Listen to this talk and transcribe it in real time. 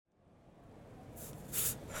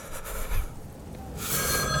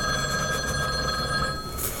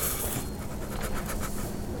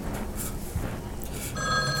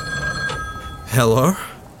Hello?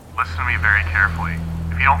 Listen to me very carefully.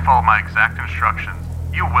 If you don't follow my exact instructions,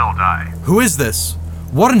 you will die. Who is this?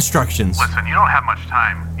 What instructions? Listen, you don't have much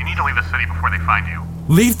time. You need to leave the city before they find you.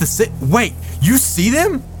 Leave the city? Wait, you see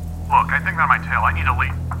them? Look, I think they're on my tail. I need to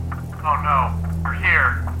leave. Oh no, they're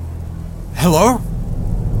here. Hello?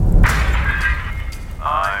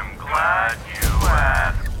 I'm glad you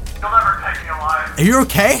asked. You'll never take me alive. Are you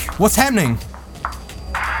okay? What's happening?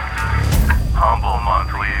 Humble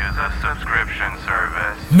Monthly is a subscription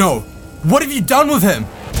service No. What have you done with him?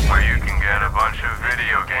 where you can get a bunch of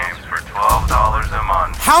video games for $12 a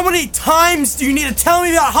month. How many times do you need to tell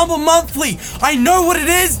me about Humble Monthly? I know what it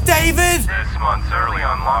is, David! This month's early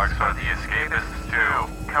unlocks are The Escapists 2,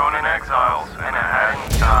 Conan Exiles, and A Hat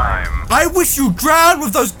in Time. I wish you drowned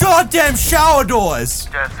with those goddamn shower doors!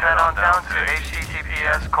 Just head on down to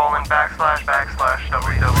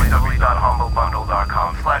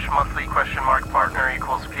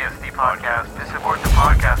https://www.humblebundle.com/monthly?partner=PSD podcast to support the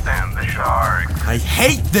podcast and the shark. I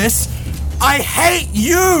hate this! I hate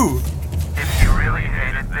you! If you really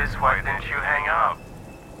hated this, why didn't you hang up?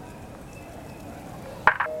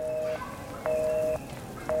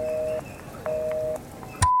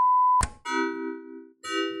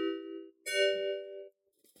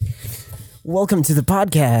 Welcome to the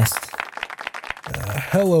podcast.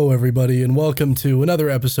 Hello, everybody, and welcome to another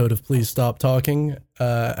episode of Please Stop Talking.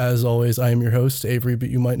 As always, I am your host, Avery, but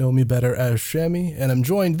you might know me better as Shammy, and I'm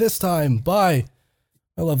joined this time by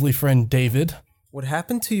my lovely friend David. What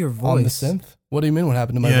happened to your voice? On the synth? What do you mean, what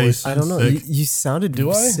happened to my voice? I don't know. You sounded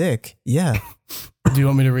sick. Yeah. Do you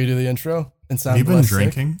want me to redo the intro and sound Have you been less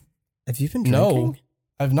drinking? sick? Have you been drinking? No,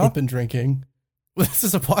 I've not been drinking. This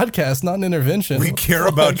is a podcast, not an intervention. We care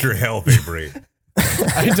about your health, Avery.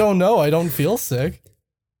 I don't know. I don't feel sick.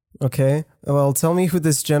 Okay. Well, tell me who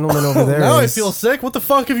this gentleman over there Now is. I feel sick. What the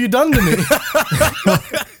fuck have you done to me?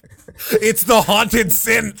 It's the haunted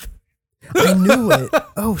synth. I knew it.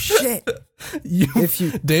 Oh, shit.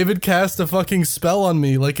 David cast a fucking spell on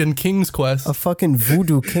me, like in King's Quest. A fucking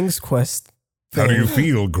voodoo King's Quest. How do you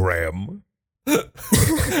feel, Graham? you're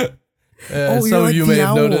Some like of you the may have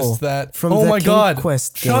owl noticed that. from Oh the my King god.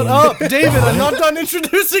 Quest Shut game. up, David. I'm not done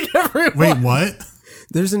introducing everyone. Wait, what?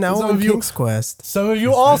 There's an owl Some in of you- King's Quest. Some of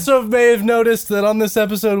you also may have noticed that on this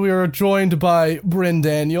episode we are joined by Bryn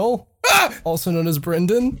Daniel, also known as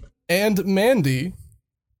Brendan, and Mandy.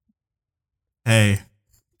 Hey.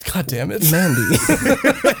 God damn it. Mandy.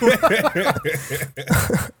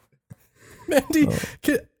 Mandy,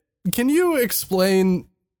 can you explain,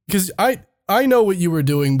 because I know what you were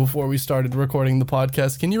doing before we started recording the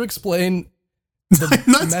podcast. Can you explain the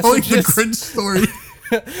I'm not telling the messages? Grinch story.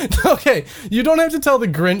 Okay, you don't have to tell the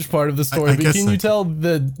Grinch part of the story, I but guess can I you can. tell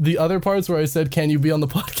the other parts where I said, can you be on the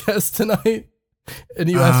podcast tonight? And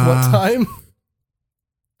you asked what time?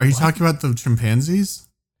 Are you talking about the chimpanzees?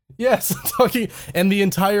 Yes, I'm talking, and the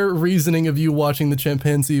entire reasoning of you watching the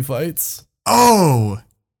chimpanzee fights. Oh,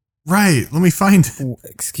 right. Let me find it.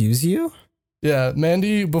 Excuse you? Yeah,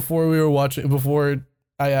 Mandy, before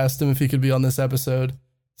I asked him if he could be on this episode,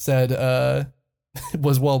 said, he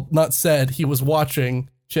was watching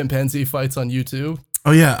chimpanzee fights on YouTube.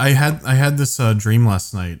 Oh yeah, I had this dream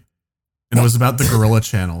last night, and it was about the Gorilla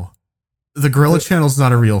Channel. The Gorilla Channel's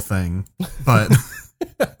not a real thing, but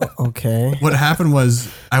Okay. what happened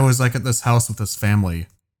was I was like at this house with this family,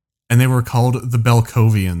 and they were called the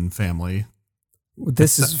Belkovian family.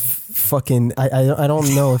 This is fucking. I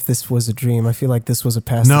don't know if this was a dream. I feel like this was a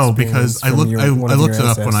past. No, experience because I from looked one of looked your it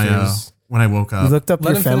up ancestors. when I woke You up. looked up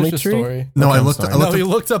Let your him family finish the tree. story. No, Okay, I I'm looked. sorry. I looked No, he up,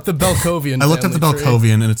 looked up the Belkovian. I looked up the family tree.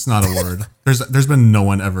 Belkovian, and it's not a word. There's been no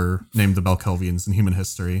one ever named the Belkovians in human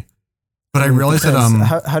history. But I realized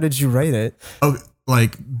that How did you write it?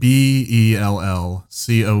 like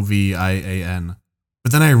Bellcovian.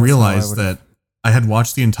 But then I realized that I had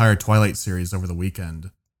watched the entire Twilight series over the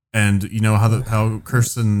weekend, and you know how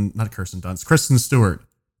Kristen Stewart,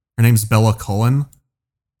 her name's Bella Cullen,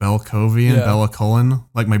 Belkovian, Yeah. Bella Cullen.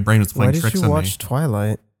 Like my brain was Why playing did tricks you on me. watch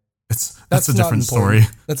Twilight? That's That's a not different important.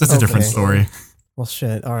 story. That's That's a different okay. story. Well,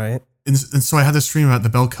 shit. All right. And so I had this dream about the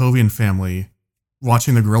Belkovian family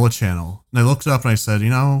watching the Gorilla Channel. And I looked it up and I said,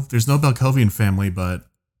 there's no Belkovian family, but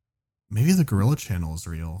maybe the Gorilla Channel is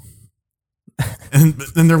real. and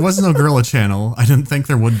there was no Gorilla Channel. I didn't think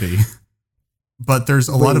there would be. But there's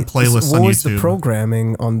a lot of playlists on What was YouTube. the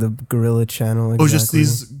programming on the Gorilla Channel? Exactly? Oh, just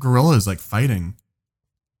these gorillas like fighting.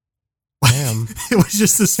 Damn. It was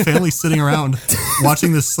just this family sitting around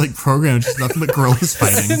watching this like program, just nothing but gorillas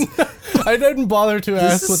fighting. I didn't bother to This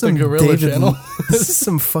ask is what the some Gorilla David- Channel. This is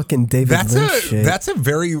some fucking David Lynch shit. That's a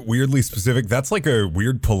very weirdly specific. That's like a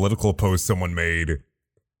weird political post someone made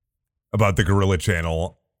about the Gorilla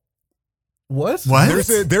Channel. What? What?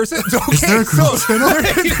 There's a okay, Is there a gorilla channel?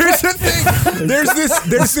 there's a thing.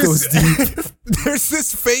 There's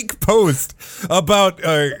this fake post about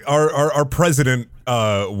our president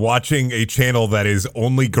watching a channel that is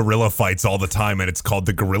only gorilla fights all the time, and it's called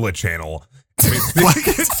the Gorilla Channel.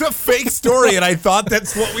 It's a fake story, and I thought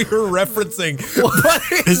that's what we were referencing.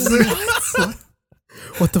 But Is there?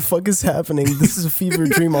 What the fuck is happening? This is a fever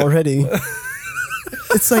dream already.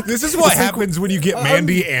 It's like this is what happens when you get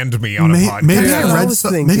Mandy and me on a podcast. Maybe Yeah, I I read was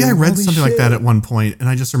maybe thinking, I read holy something like that shit. at one point, and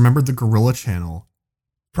I just remembered the Gorilla Channel.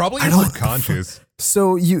 Probably I your don't- subconscious.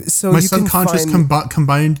 so you My you subconscious can find,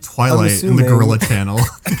 combined Twilight and the assuming- Gorilla Channel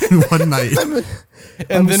in one night.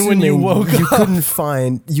 And then when you assuming woke you up,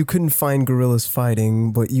 couldn't find gorillas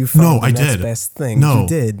fighting, but you found No, the I next did. best thing. No. You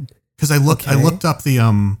did. Because I looked Okay. up the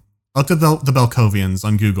the Belkovians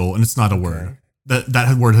on Google, and it's not a word.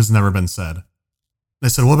 That word has never been said. I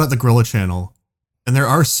said, what about the Gorilla Channel? And there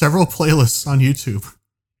are several playlists on YouTube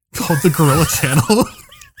called the Gorilla Channel.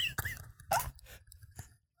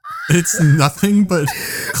 It's nothing but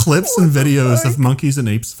clips and videos of monkeys and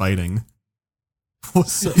apes fighting.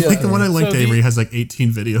 Like the one I linked, So the- Avery, has like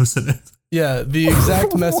 18 videos in it. yeah, the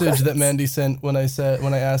exact message that Mandy sent when I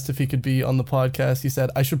asked if he could be on the podcast, he said,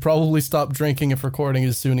 "I should probably stop drinking if recording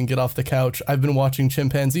is soon and get off the couch. I've been watching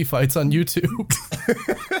chimpanzee fights on YouTube."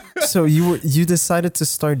 So you decided to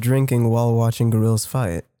start drinking while watching gorillas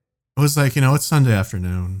fight. I was like, it's Sunday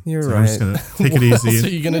afternoon. You're I'm just right. gonna take it What else are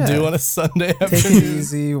easy. you gonna do Yeah. on a Sunday Take it afternoon?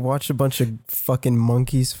 easy. Watch a bunch of fucking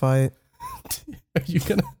monkeys fight. Are you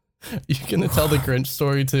gonna tell the Grinch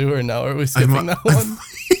story too, or no? Are we skipping that one?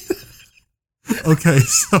 Okay,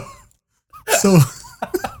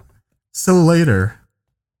 so later,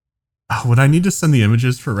 would I need to send the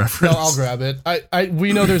images for No, reference? I'll grab it.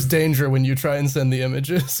 We know there's danger when you try and send the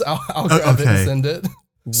images. I'll grab it okay. and send it.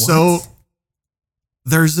 So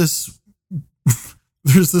there's this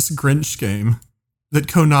Grinch game that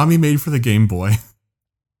Konami made for the Game Boy,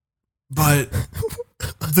 but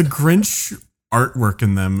the Grinch artwork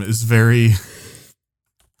in them is very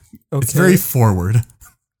it's very forward.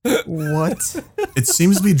 What? It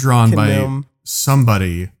seems to be drawn by Condemn.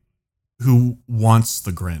 somebody who wants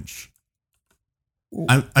the Grinch.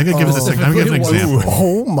 I gotta give it a second. I'm gonna give an example.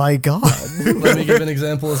 Oh my god. Let me give an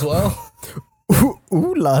example as well.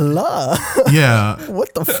 Ooh la la. Yeah.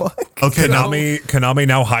 What the fuck? Okay. Now Konami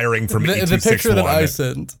now hiring from The picture that I E261.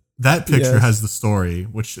 sent. that picture Yes. has the story,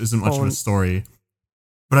 which isn't much of Oh. a story.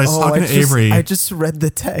 But I was talking to I Avery. just read the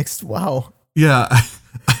text. Wow. Yeah,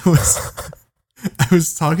 I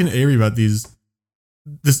was talking to Avery about this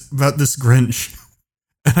Grinch,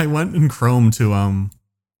 and I went in Chrome to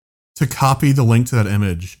copy the link to that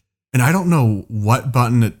image, and I don't know what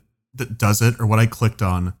button that does it or what I clicked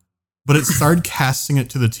on, but it started casting it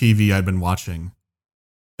to the TV I'd been watching.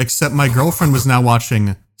 Except my girlfriend was now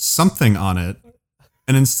watching something on it,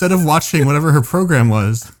 and instead of watching whatever her program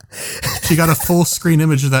was, she got a full screen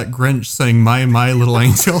image of that Grinch saying my little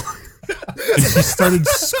angel. And she started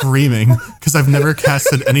screaming because I've never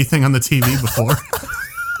casted anything on the TV before.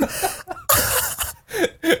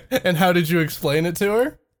 And how did you explain it to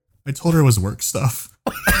her? I told her it was work stuff.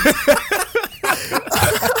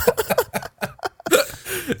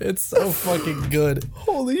 It's so fucking good.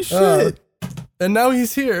 Holy shit. And now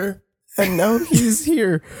he's here. And now he's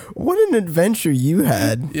here. What an adventure you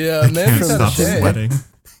had. Yeah, Can't man. stop sweating.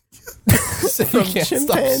 You can't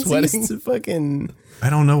stop Chimpanzees sweating. to fucking I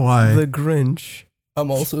don't know why. the Grinch. I'm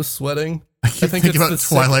also sweating. I keep think thinking it's about the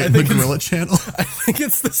Twilight and the Gorilla Channel. I think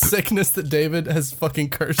it's the sickness that David has fucking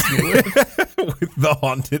cursed me with. with the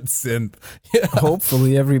haunted synth.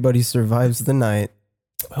 Hopefully everybody survives the night.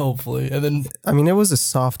 Hopefully. And then, I mean, it was a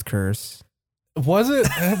soft curse. was it?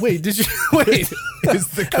 Wait, did you? Wait. Is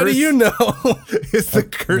the curse, How do you know? is the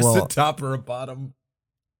curse well- a top or a bottom?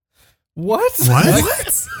 What?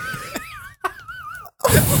 What?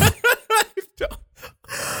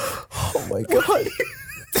 Oh my god.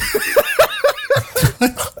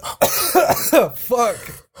 Fuck.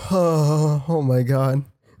 Oh my god.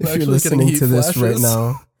 If actually you're listening getting to heat this right flashes.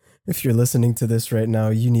 now,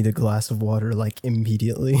 you need a glass of water like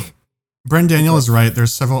immediately. Bren Daniel is right.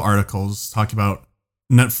 There's several articles talking about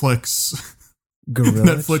Netflix. Gorilla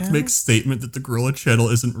Netflix Channel? makes statement that the Gorilla Channel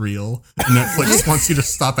isn't real. And Netflix wants you to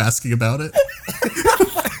stop asking about it.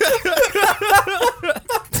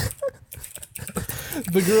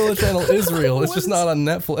 The Gorilla Channel is real. It's just not on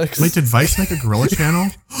Netflix. Wait, did Vice make a Gorilla Channel?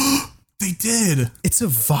 They did. It's a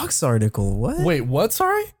Vox article. What? Wait, what?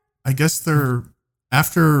 Sorry? I guess they're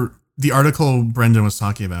after the article Brendan was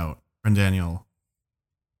talking about, Bren Daniel.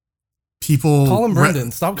 People Call him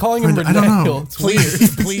Brendan. Stop calling him Brendan, Brendan. I don't know. It's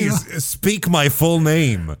weird. Please speak my full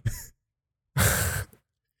name.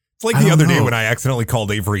 It's like I the don't other day know. when I accidentally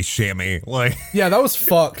called Avery Shammy. Like, Yeah, that was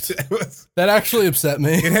fucked. That actually upset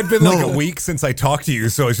me. it had been like No. a week since I talked to you,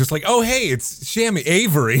 so it's just like, oh hey, it's Shammy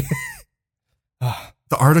Avery.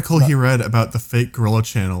 The article he read about the fake gorilla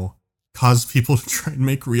channel caused people to try and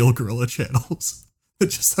make real gorilla channels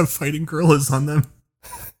that just have fighting gorillas on them.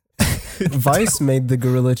 Vice made the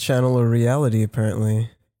Gorilla Channel a reality,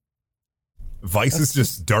 apparently. Vice is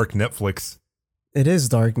just dark Netflix. It is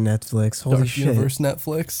dark Netflix. Holy Dark shit. Universe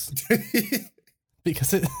Netflix.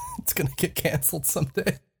 Because it's gonna get canceled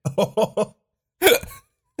someday. What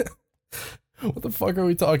the fuck are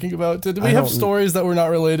we talking about? Did we I have don't- stories that were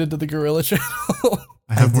not related to the Gorilla Channel?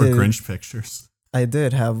 I have more did. Grinch pictures. I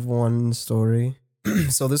did have one story.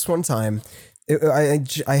 So this one time,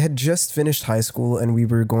 I had just finished high school and we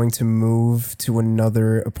were going to move to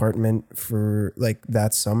another apartment for like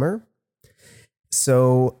that summer.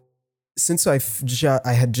 So since I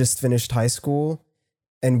had just finished high school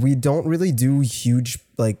and we don't really do huge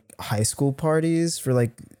like high school parties for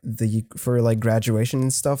like graduation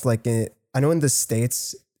and stuff. Like I know in the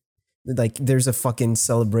States, like there's a fucking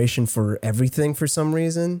celebration for everything for some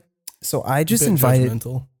reason. So I just Bit invited.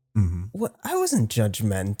 judgmental. Mm-hmm. What? I wasn't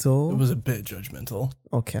judgmental. It was a bit judgmental.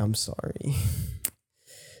 Okay, I'm sorry.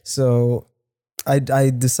 So I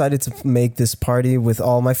decided to make this party with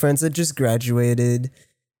all my friends that just graduated,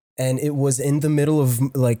 and it was in the middle of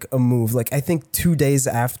like a move. Like I think 2 days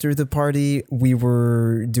after the party, we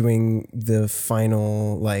were doing the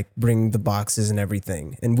final like bring the boxes and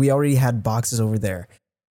everything, and we already had boxes over there.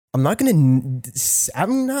 I'm not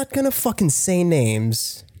gonna fucking say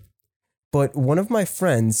names, but one of my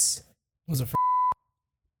friends Was it?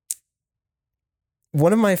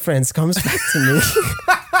 one of my friends comes back to me.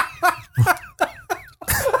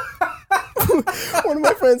 One of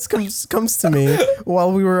my friends comes to me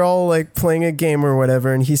while we were all like playing a game or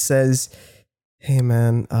whatever, and he says, "Hey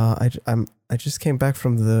man, I just came back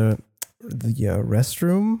from the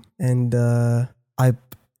restroom, and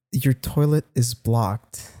your toilet is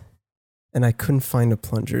blocked, and I couldn't find a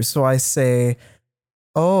plunger." So I say,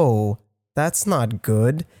 "Oh, that's not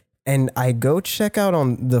good." And I go check out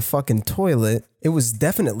on the fucking toilet. It was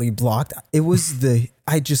definitely blocked.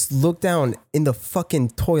 I just looked down in the fucking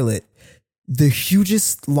toilet. The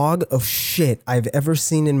hugest log of shit I've ever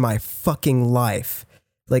seen in my fucking life.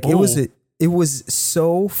 Like it was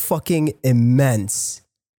so fucking immense.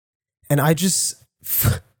 And I just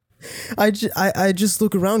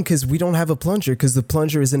look around because we don't have a plunger because the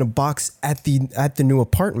plunger is in a box at the new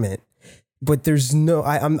apartment. But there's no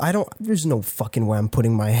fucking way I'm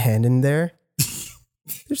putting my hand in there.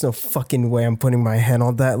 There's no fucking way I'm putting my hand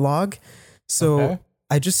on that log. So Okay.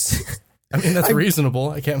 I mean, that's reasonable.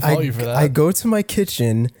 I can't fault you for that. I go to my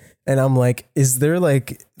kitchen and I'm like, is there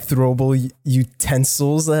like throwable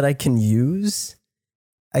utensils that I can use?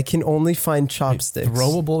 I can only find chopsticks.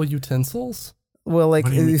 Throwable utensils? Well, like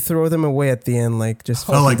What do you you mean? throw them away at the end, like just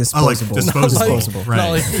Oh, fucking like disposable. disposable. Right.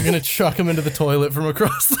 Not like you're gonna chuck them into the toilet from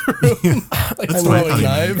across the room, like That's what I throwing thought you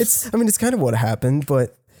meant. knives. It's kind of what happened,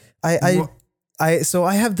 but so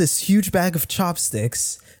I have this huge bag of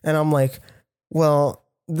chopsticks and I'm like, well,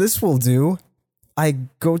 this will do. I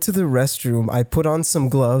go to the restroom, I put on some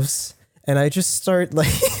gloves and I just start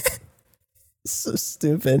like so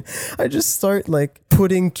stupid. I just start like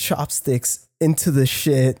putting chopsticks into the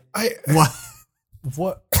shit. What?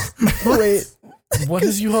 What? Wait, What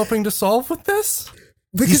is you hoping to solve with this?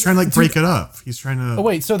 He's trying to like break it up. He's trying to. Oh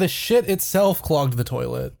wait, so the shit itself clogged the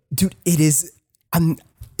toilet. dude,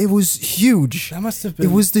 it was huge. That must have been.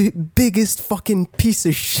 It was the biggest fucking piece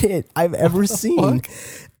of shit I've ever seen.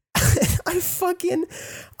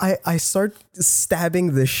 I start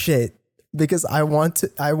stabbing the shit because I want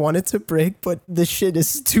it to break, but the shit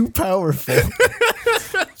is too powerful.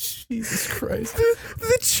 Jesus Christ.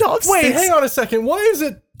 The chopsticks. Wait, hang on a second. Why is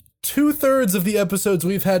it 2/3 of the episodes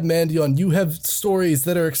we've had Mandy on, you have stories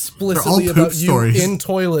that are explicitly poop about stories. you in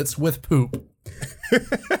toilets with poop?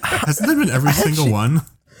 Hasn't that been every single one?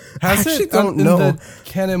 Has I actually it? don't In know. the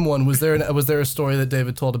Kenem one, was there a story that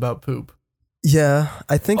David told about poop? Yeah,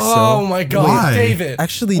 I think so. Oh my God, Why? David!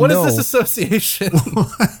 Actually, what no. is this association?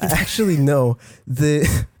 Actually, no.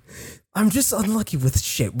 I'm just unlucky with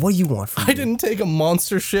shit. What do you want from I me? didn't take a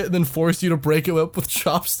monster shit and then force you to break it up with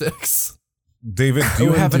chopsticks. David, do you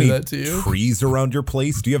wouldn't have do any that to you. trees around your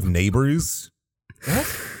place? Do you have neighbors?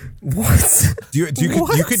 What? You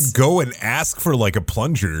What? could go and ask for like a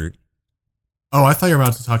plunger. Oh, I thought you were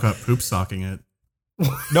about to talk about poop socking it.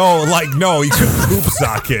 No, you could poop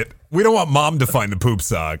sock it. We don't want mom to find the poop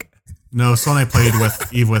sock. No, someone I played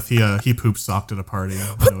with Eve with, he poop socked at a party.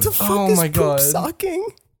 What the fuck Oh is my poop God. socking?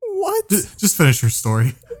 What? Just finish your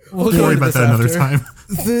story. We'll Don't go worry into about this that another after. time.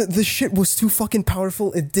 The shit was too fucking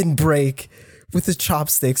powerful. It didn't break with the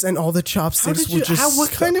chopsticks, and all the How chopsticks did were you? just What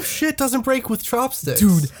kind of shit doesn't break with chopsticks,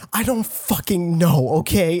 Dude, I don't fucking know.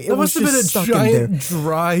 Okay, That must have been a stuck in there. giant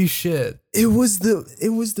dry shit. It was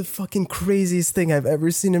the fucking craziest thing I've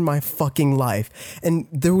ever seen in my fucking life. And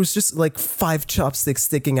there was just like 5 chopsticks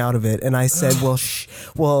sticking out of it, and I said,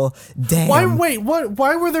 well, damn.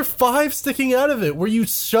 Why were there 5 sticking out of it? Were you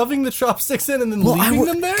shoving the chopsticks in and then leaving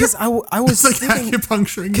them there? Because I was It's like thinking,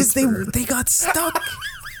 acupuncturing. because the turd. they got stuck.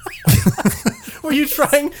 Were you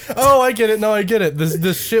trying? Oh, I get it. No, I get it.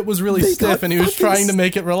 This shit was really They stiff, got and he was fucking trying to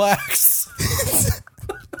make it relax.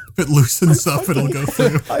 If it loosens up, it'll go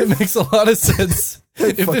through. It makes a lot of sense.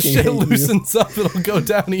 If the fucking shit hate you. loosens up, it'll go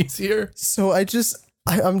down easier. So I'm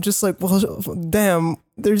just like, well, damn.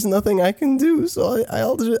 There's nothing I can do, so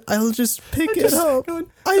I'll just pick it up. hang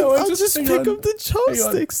on. I'll just just hang pick on. up the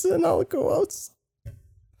chopsticks and I'll go out.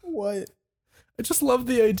 What? I just love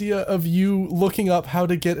the idea of you looking up how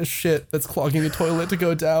to get a shit that's clogging a toilet to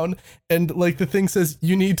go down, and like the thing says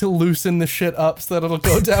you need to loosen the shit up so that it'll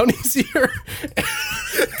go down easier.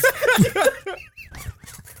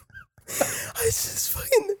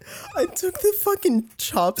 I took the fucking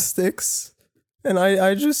chopsticks and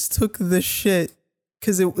I just took the shit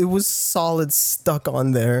because it was solid stuck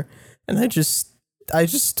on there, and I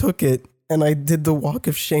just took it and I did the walk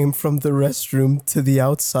of shame from the restroom to the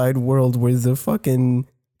outside world where the fucking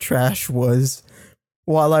trash was.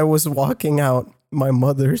 While I was walking out, my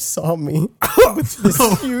mother saw me with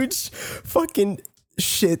this huge fucking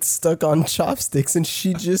shit stuck on chopsticks, and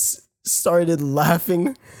she just started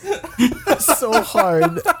laughing so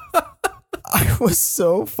hard. I was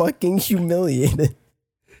so fucking humiliated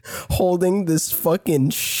holding this fucking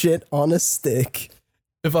shit on a stick.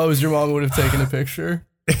 If I was your mom, I would have taken a picture.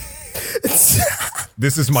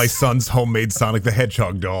 This is my son's homemade Sonic the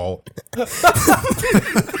Hedgehog doll.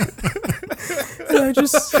 And I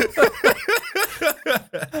just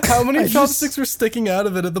How many I just- chopsticks were sticking out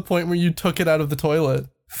of it at the point where you took it out of the toilet?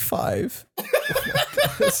 5.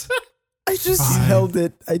 I just held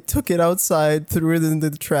it. I took it outside, threw it into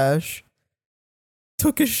the trash,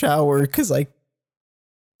 took a shower because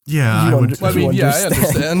Yeah, You I would. under- too. I mean, You yeah, I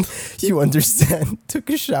understand. understand. you understand. Took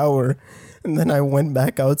a shower, and then I went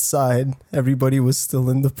back outside. Everybody was still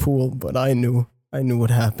in the pool, but I knew what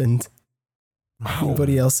happened.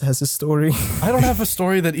 Anybody else has a story? I don't have a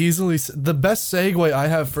story that easily. The best segue I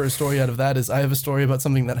have for a story out of that is I have a story about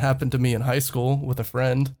something that happened to me in high school with a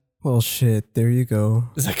friend. Well, shit. There you go.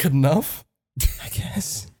 Is that good enough? I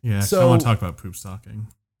guess. Yeah, so So- I want to talk about poop stocking.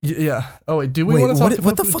 Yeah. Oh wait, do we Wait, want to talk?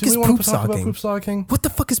 what the fuck do is we wanna poop talk about socking? poop socking? What the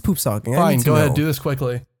fuck is poop socking? I Fine, need to go ahead. know. Do this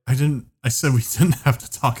quickly. I said we didn't have to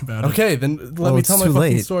talk about it. Okay, then let Well, me it's tell my too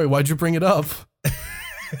fucking late. story. Why'd you bring it up?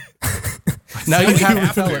 Now you You have have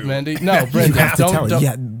to tell to. it, Mandy. No, Brendan, have to tell don't. it. don't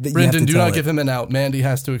Yeah, but you Brendan, have to do not tell give it. him an out. Mandy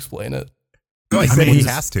has to explain it. I said mean, he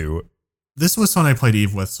this- has to. This was someone I played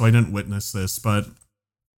Eve with, so I didn't witness this, but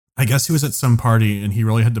I guess he was at some party and he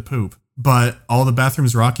really had to poop. But all the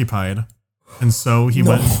bathrooms were occupied. And so he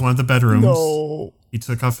went into one of the bedrooms. No. He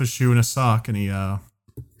took off his shoe and a sock, and he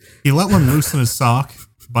let one loose in his sock,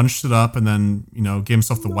 bunched it up, and then gave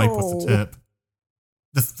himself the wipe with the tip.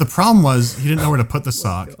 The problem was he didn't know where to put the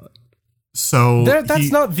sock. So That's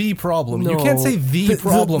not the problem. You can't No. say the The-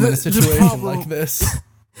 problem in a the situation problem- like this.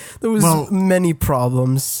 There was Well, many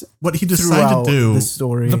problems what he decided throughout to do. the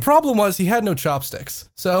story. The problem was he had no chopsticks.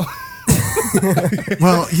 So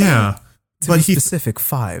Well, yeah, to but be he specific,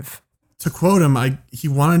 5. to quote him,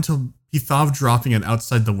 he thought of dropping it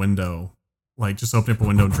outside the window, like just opening up a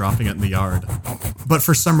window and dropping it in the yard. But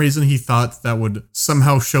for some reason, he thought that would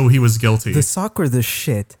somehow show he was guilty. The sock or the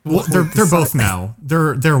shit? Well, they're both now.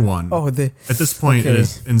 They're one. Oh, the At this point, it okay.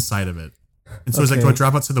 is inside of it. And so he's like, Okay. "Do I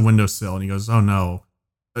drop outside the windowsill?" And he goes, "Oh no."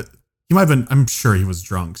 He might have been. I'm sure he was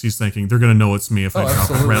drunk. So he's thinking they're gonna know it's me if I drop it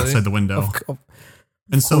absolutely. right outside the window.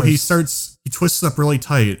 And so he twists it up really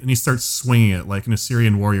tight and he starts swinging it like an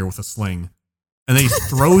Assyrian warrior with a sling. And then he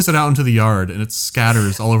throws it out into the yard and it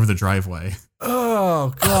scatters all over the driveway.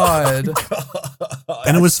 oh god.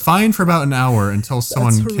 And it was fine for about an hour until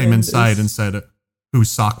someone came horrendous. inside and said,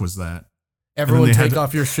 "Whose sock was that?" Everyone they had take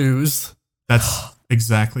off your shoes. That's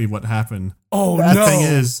exactly what happened. Oh The no. thing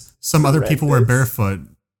is, some other people were Horrendous. barefoot,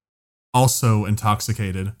 also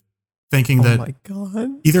intoxicated, thinking Oh that my god.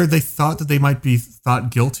 either they thought that they might be thought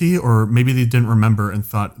guilty, or maybe they didn't remember and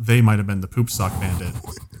thought they might have been the poop sock bandit.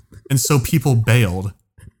 And so people bailed.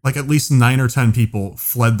 Like at least 9 or 10 people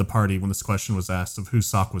fled the party when this question was asked of whose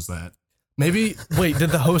sock was that. Maybe wait, did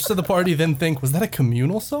the host of the party then think, was that a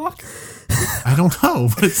communal sock? I don't know,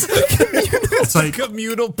 but it's like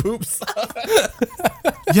communal poops.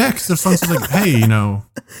 yeah, because if someone says like, hey,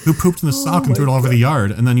 who pooped in the sock and threw it all over the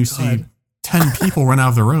yard, and then you see 10 people run out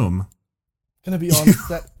of the room. Gonna be honest,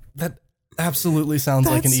 that absolutely sounds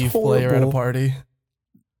like an That's Eve player at a horrible. party.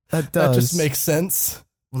 That does. That just makes sense.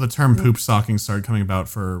 Well, the term poop socking started coming about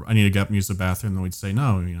for I need to get up and use the bathroom, and then we'd say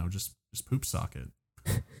no, just poop sock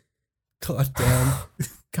it. God damn.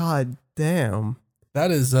 God damn.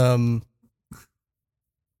 That is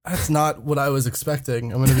that's not what I was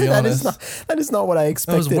expecting. I'm gonna be That honest. that is not what I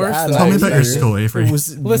expected. worse at than Tell all. me about your I- school, Avery. It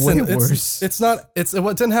was Listen, way worse. it's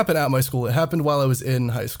what didn't happen at my school. It happened while I was in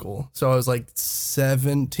high school. So I was like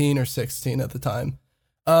 17 or 16 at the time.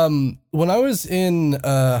 When I was in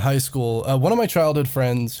high school, one of my childhood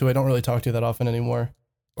friends, who I don't really talk to that often anymore,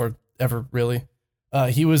 or ever really,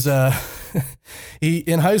 he was he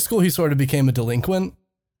in high school he sort of became a delinquent,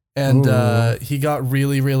 and he got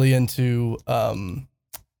really, really into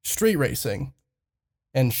street racing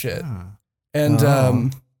and shit. Ah. And Oh.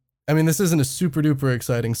 I mean, this isn't a super duper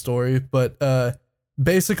exciting story, but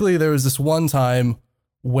basically there was this one time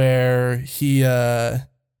where he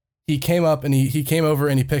came up and he came over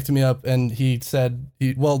and he picked me up and he said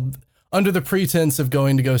under the pretense of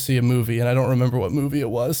going to go see a movie, and I don't remember what movie it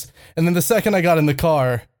was. And then the second I got in the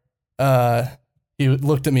car, he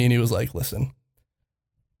looked at me and he was like, "Listen,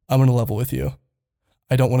 I'm gonna level with you.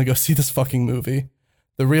 I don't want to go see this fucking movie.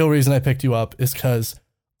 The real reason I picked you up is because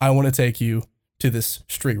I want to take you to this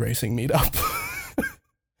street racing meetup."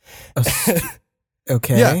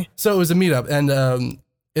 Okay. Yeah. So it was a meetup, and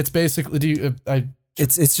it's basically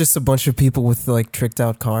It's just a bunch of people with like tricked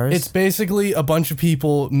out cars. it's basically a bunch of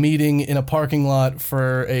people meeting in a parking lot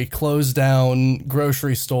for a closed down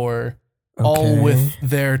grocery store, all Okay. with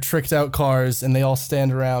their tricked out cars, and they all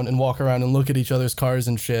stand around and walk around and look at each other's cars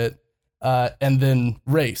and shit, and then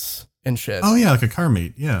race and shit. Oh yeah, like a car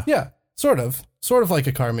meet. Yeah, Yeah, sort of like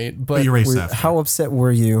a car meet, but but you race Were- after. how upset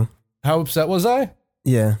were you? how upset was I?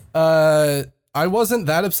 Yeah. I wasn't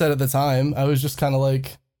that upset at the time. I was just kind of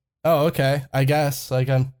like, oh, okay, I guess. Like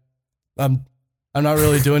I'm not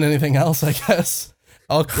really doing anything else. I guess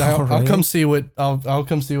I'll Alright. come see what I'll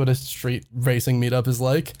come see what a street racing meetup is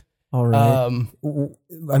like. All right.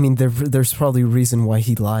 I mean, there's probably a reason why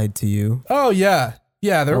he lied to you. Oh yeah,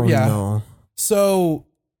 Oh, yeah. no. So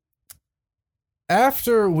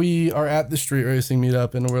after we are at the street racing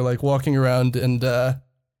meetup and we're like walking around and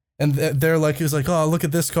they're like, he's like, oh, look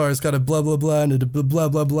at this car. It's got a blah, blah, blah, and a blah, blah,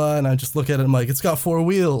 blah, blah. And I just look at it and I'm like, it's got 4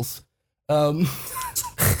 wheels. Because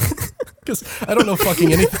I don't know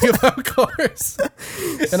fucking anything about cars.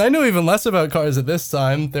 And I knew even less about cars at this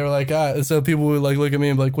time. They were like, so people would like look at me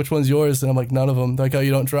and be like, which one's yours? And I'm like, none of them. They're like, oh,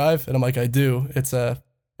 you don't drive? And I'm like, I do. I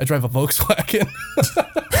drive a Volkswagen.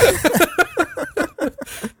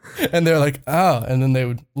 And they're like, oh, and then they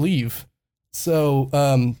would leave. So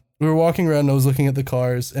we were walking around and I was looking at the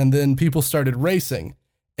cars, and then people started racing.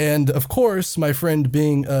 And of course, my friend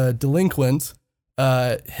being a delinquent,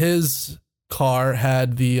 his car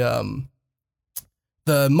had the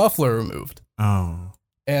muffler removed. Oh,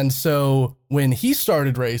 And so when he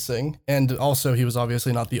started racing, and also he was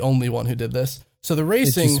obviously not the only one who did this, so the It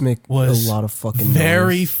racing just make was a lot of fucking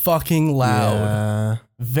very noise. fucking loud. Yeah.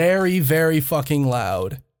 Very, very fucking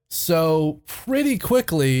loud. So pretty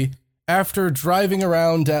quickly, after driving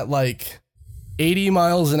around at like 80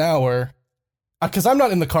 miles an hour, because I'm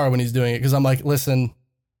not in the car when he's doing it, because I'm like, listen,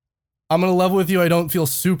 I'm going to level with you. I don't feel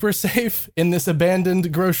super safe in this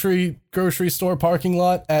abandoned grocery store parking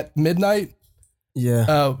lot at midnight,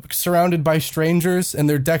 Yeah. surrounded by strangers and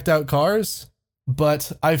their decked out cars.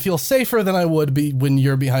 But I feel safer than I would be when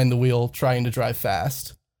you're behind the wheel trying to drive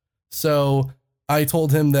fast. So I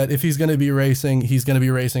told him that if he's going to be racing, he's going to be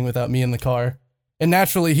racing without me in the car. And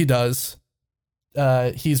naturally he does.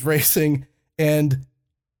 He's racing. And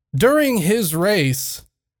during his race,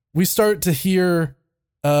 we start to hear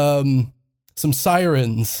some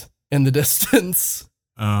sirens in the distance.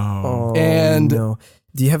 oh, and- no.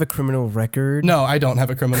 Do you have a criminal record? No, I don't have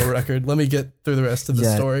a criminal record. Let me get through the rest of the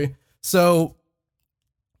Yeah. story. So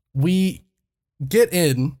we get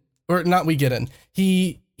in, or not we get in.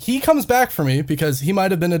 He comes back for me because he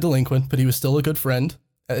might have been a delinquent, but he was still a good friend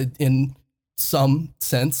in some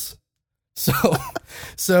sense.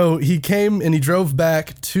 So he came and he drove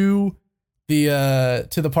back to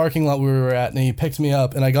the parking lot where we were at, and he picked me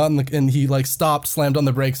up, and I got in and he like stopped, slammed on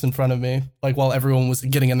the brakes in front of me, like while everyone was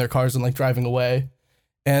getting in their cars and like driving away.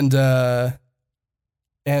 And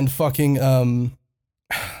fucking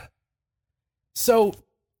so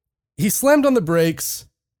he slammed on the brakes,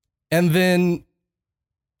 and then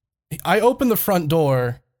I opened the front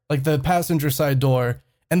door, like the passenger side door,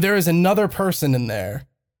 and there is another person in there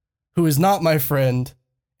who is not my friend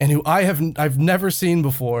and who I've never seen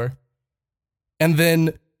before. And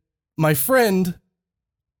then my friend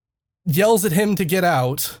yells at him to get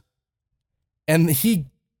out, and he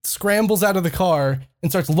scrambles out of the car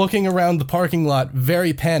and starts looking around the parking lot,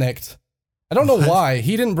 very panicked. I don't know why.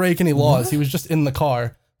 He didn't break any laws. He was just in the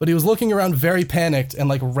car, but he was looking around very panicked and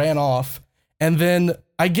like ran off. And then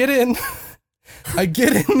I get in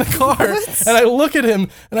the car and I look at him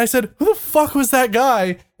and I said, "Who the fuck was that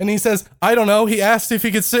guy?" And he says, "I don't know. He asked if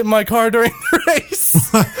he could sit in my car during the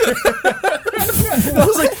race." And I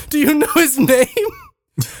was like, "Do you know his name?"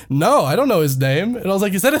 "No, I don't know his name." And I was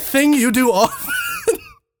like, "Is that a thing you do often?"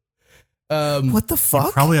 What the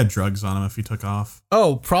fuck? Probably had drugs on him if he took off.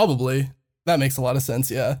 Oh, probably. That makes a lot of sense,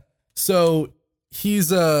 yeah. So he's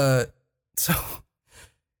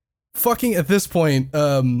fucking at this point,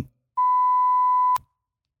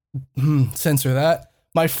 censor that.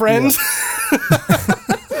 My friend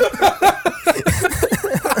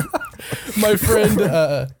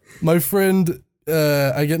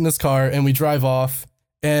I get in this car and we drive off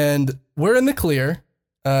and we're in the clear.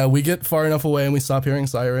 We get far enough away and we stop hearing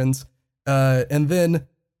sirens. And then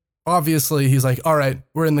obviously he's like, "All right,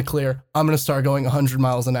 we're in the clear. I'm going to start going 100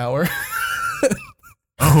 miles an hour."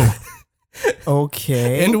 Oh,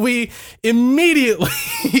 Okay. And we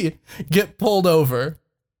immediately get pulled over.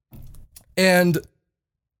 And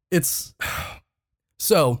it's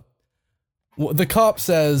so the cop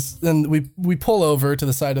says, then we pull over to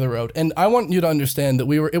the side of the road. And I want you to understand that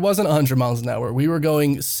it wasn't 100 miles an hour. We were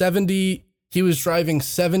going 70. He was driving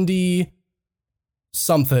 70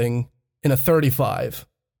 something in a 35.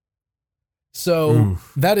 So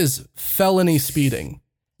that is felony speeding.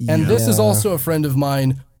 And this is also a friend of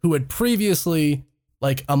mine who had previously,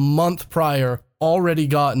 like a month prior, already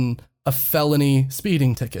gotten a felony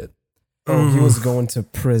speeding ticket. Oh, he was going to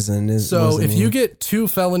prison. So if you get 2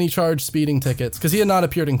 felony charged speeding tickets, because he had not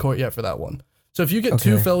appeared in court yet for that one. So if you get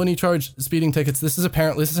 2 felony charged speeding tickets, this is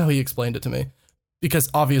how he explained it to me, because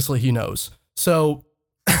obviously he knows. So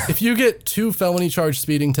if you get 2 felony charged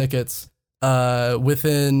speeding tickets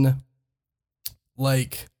within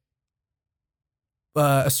like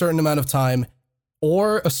a certain amount of time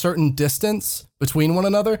or a certain distance between one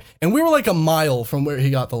another, and we were like a mile from where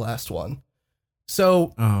he got the last one.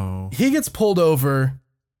 So he gets pulled over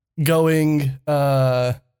going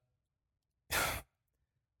triple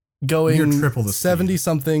the 70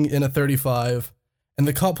 something in a 35, and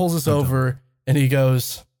the cop pulls us over and he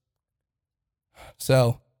goes,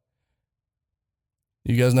 "So,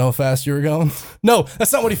 you guys know how fast you were going?" No,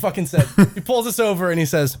 that's not what he fucking said. He pulls us over and he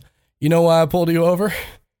says, "You know why I pulled you over?"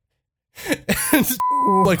 And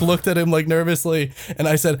like looked at him like nervously, and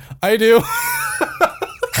I said, "I do."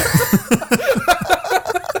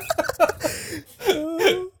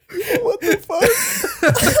 What the fuck?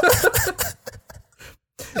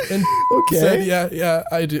 And said, yeah,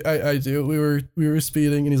 I do. We were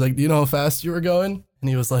speeding, and he's like, "Do you know how fast you were going?" And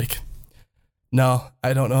he was like, "No,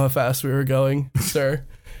 I don't know how fast we were going, sir."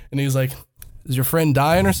 And he was like, "Is your friend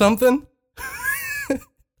dying or something?"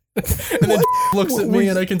 And then looks at me,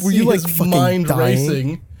 and I can see his mind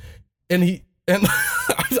racing. And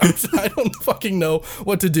I don't fucking know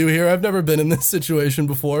what to do here. I've never been in this situation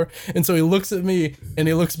before. And so he looks at me, and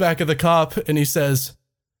he looks back at the cop, and he says,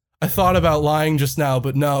 "I thought about lying just now,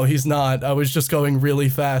 but no, he's not. I was just going really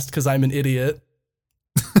fast because I'm an idiot."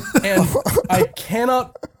 And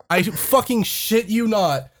I fucking shit you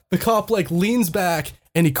not. The cop like leans back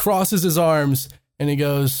and he crosses his arms and he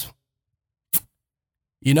goes,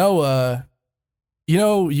 you know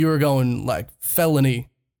you were going like felony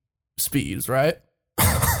speeds, right?"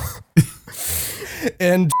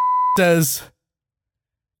 And says,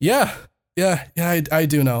 yeah, I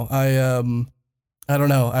do know. I don't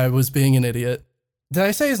know. I was being an idiot. Did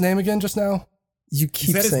I say his name again just now? You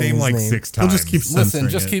keep Said his saying name like 6 times. We'll just keep censoring Listen,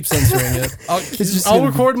 just it. keep censoring it. I'll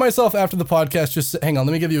record myself after the podcast. Just hang on.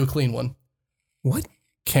 Let me give you a clean one. What?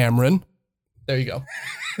 Cameron. There you go.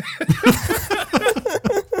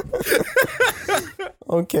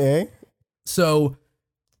 Okay. So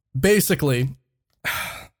basically,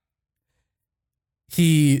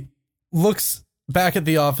 he looks back at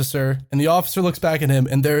the officer, and the officer looks back at him,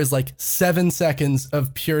 and there is like 7 seconds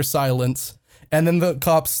of pure silence. And then the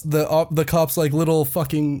cops like little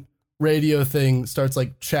fucking radio thing starts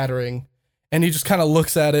like chattering, and he just kind of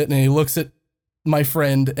looks at it, and he looks at my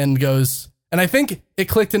friend and goes, and I think it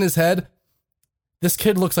clicked in his head, this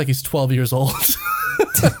kid looks like he's 12 years old.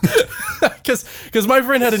 Because my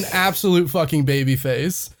friend had an absolute fucking baby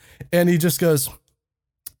face, and he just goes,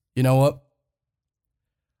 "You know what?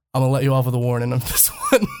 I'm gonna let you off with a warning on this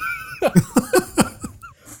one."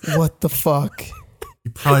 What the fuck?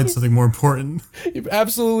 You probably had something more important.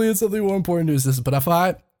 Absolutely, it's something more important to his system.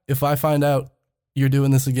 But if I find out you're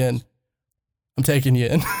doing this again, I'm taking you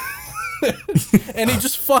in. And he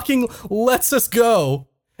just fucking lets us go.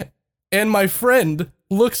 And my friend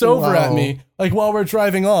looks over at me, like, while we're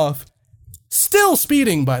driving off. Still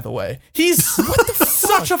speeding, by the way. He's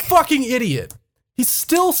such a fucking idiot. He's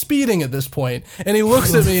still speeding at this point. And he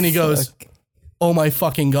looks at me and he goes, oh my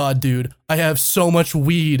fucking God, dude. I have so much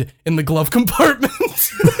weed in the glove compartment.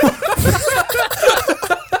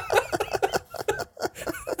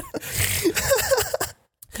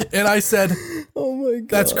 And I said, Oh my god.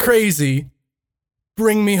 that's crazy.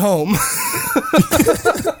 Bring me home.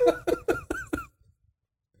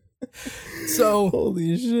 So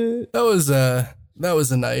Holy shit. that was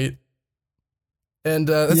a night. And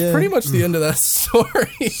that's Yeah. pretty much the end of that story.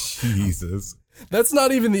 Jesus. That's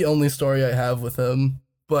not even the only story I have with him,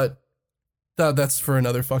 but that's for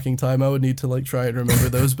another fucking time. I would need to like try and remember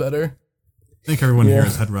those better. I think everyone Yeah. here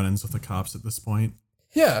has had run-ins with the cops at this point.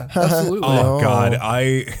 Yeah, absolutely. Oh, No. God.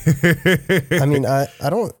 I mean,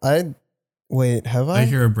 wait, have I? I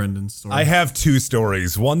hear a Brendan story. I have two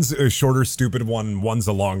stories. One's a shorter, stupid one. One's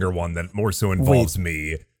a longer one that more so involves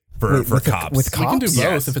me for with cops. with We can do cops? both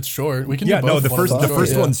Yes. if it's short. We can Yeah, do no, both. the if one first is the short,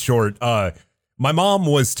 first yeah. one's short. My mom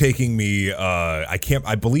was taking me.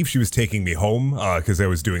 I believe she was taking me home because I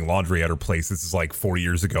was doing laundry at her place. This is like 4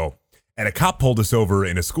 years ago, and a cop pulled us over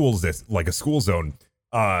in a school zone.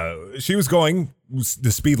 She was going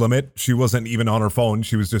the speed limit. She wasn't even on her phone.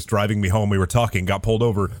 She was just driving me home. We were talking, got pulled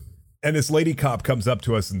over, and this lady cop comes up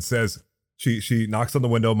to us and says, she knocks on the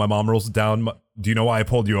window. My mom rolls it down. Do you know why I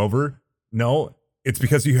pulled you over? No, it's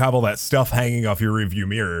because you have all that stuff hanging off your rearview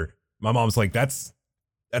mirror. My mom's like, that's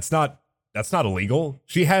not illegal.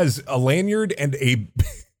 She has a lanyard and a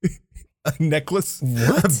necklace,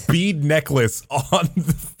 a bead necklace on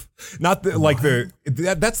that's the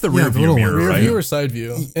Yeah, rear the view little mirror, Rear right? view or side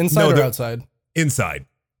view? Inside or the- outside? Inside.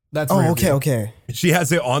 That's Oh, rear okay, view. okay. She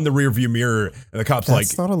has it on the rear view mirror, and the cop's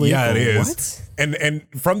That's like, not illegal. yeah, it is. What? And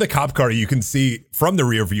from the cop car, you can see from the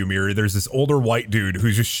rear view mirror, there's this older white dude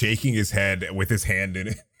who's just shaking his head with his hand in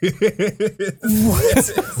it.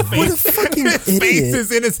 What? What a fucking His face idiot.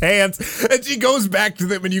 is in his hands, and she goes back to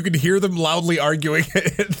them, and you can hear them loudly arguing.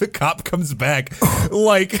 And the cop comes back,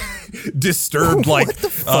 like disturbed, like,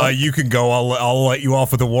 "You can go. I'll let you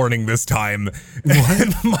off with a warning this time."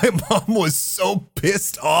 And my mom was so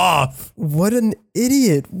pissed off. What an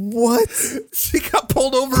idiot. What? She got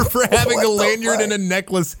pulled over for having a What the lanyard fuck? and a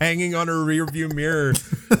necklace hanging on her rearview mirror.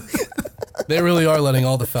 They really are letting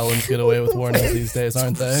all the felons get away with warnings these days,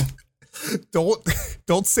 aren't they?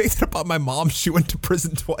 Don't say that about my mom. She went to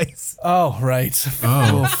prison twice. Oh, right.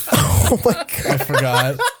 Oh. Oh my god. I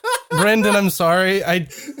forgot. Brendan, I'm sorry. I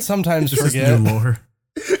sometimes This is forget. new lore.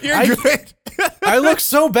 You're I- good. I look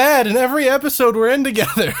so bad in every episode we're in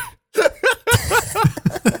together. Because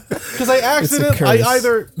I curse.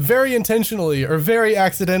 either very intentionally or very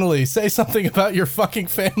accidentally say something about your fucking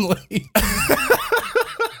family.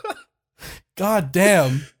 God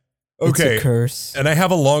damn. Okay. It's a curse. And I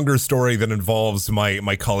have a longer story that involves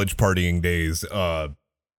my college partying days.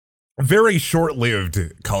 Very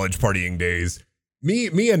short-lived college partying days.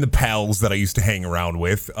 Me and the pals that I used to hang around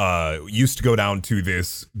with used to go down to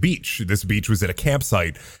this beach. This beach was at a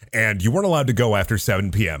campsite, and you weren't allowed to go after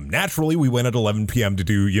 7 p.m. Naturally, we went at 11 p.m. to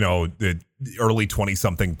do, the early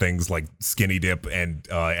 20-something things like skinny dip, and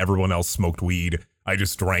everyone else smoked weed. I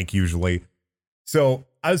just drank usually. So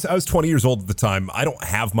I was 20 years old at the time. I don't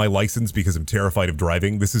have my license because I'm terrified of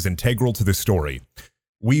driving. This is integral to this story.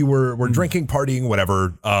 We're drinking, partying,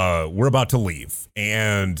 whatever. We're about to leave,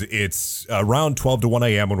 and it's around 12 to 1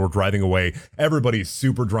 a.m. when we're driving away. Everybody's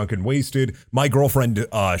super drunk and wasted. My girlfriend,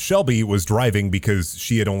 Shelby, was driving because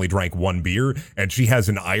she had only drank one beer, and she has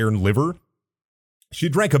an iron liver. She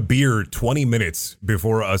drank a beer 20 minutes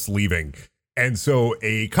before us leaving. And so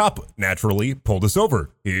a cop naturally pulled us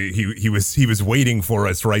over. He was waiting for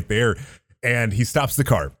us right there, and he stops the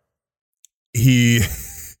car. He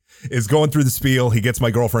is going through the spiel. He gets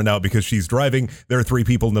my girlfriend out because she's driving. There are 3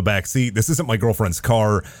 people in the back seat. This isn't my girlfriend's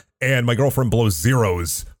car, and my girlfriend blows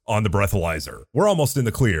zeros on the breathalyzer. We're almost in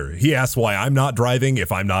the clear. He asks why I'm not driving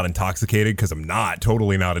if I'm not intoxicated, because I'm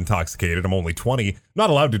totally not intoxicated. I'm only 20, not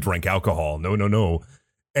allowed to drink alcohol. No.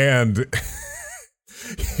 And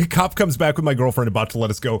cop comes back with my girlfriend about to let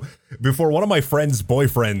us go before one of my friend's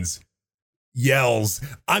boyfriends yells,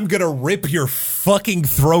 "I'm gonna rip your fucking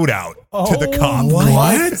throat out" to the cop.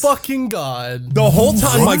 My fucking God. The whole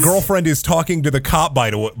time my girlfriend is talking to the cop, by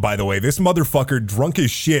the way, this motherfucker, drunk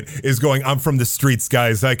as shit, is going, "I'm from the streets,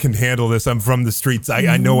 guys. I can handle this. I'm from the streets.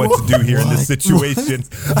 I know what to do here in this situation.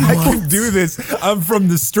 I can do this. I'm from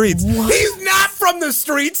the streets." He's not from the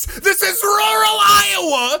streets. This is rural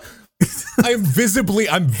Iowa. I'm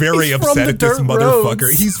very He's from upset the at this dirt motherfucker.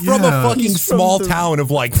 roads. He's from a fucking He's from small the- town of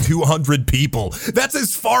like 200 people. That's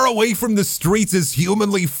as far away from the streets as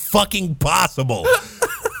humanly fucking possible.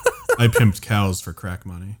 I pimped cows for crack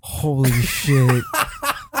money. Holy shit.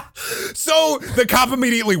 So the cop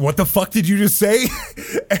immediately, "What the fuck did you just say?"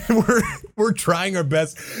 And we're trying our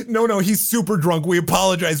best. No, he's super drunk. We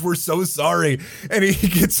apologize. We're so sorry. And he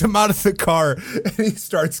gets him out of the car and he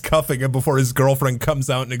starts cuffing him before his girlfriend comes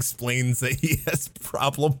out and explains that he has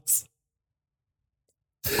problems.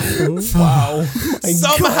 Wow.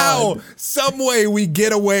 Somehow, some way we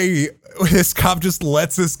get away. This cop just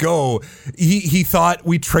lets us go. He thought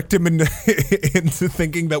we tricked him into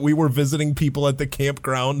thinking that we were visiting people at the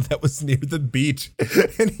campground that was near the beach.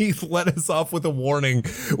 And he let us off with a warning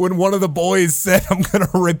when one of the boys said, "I'm going to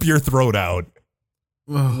rip your throat out."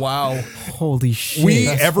 Wow. Holy shit.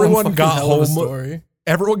 That's Everyone one fucking got hell of a home. story.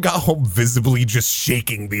 Everyone got home visibly just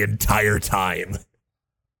shaking the entire time.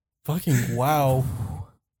 Fucking wow.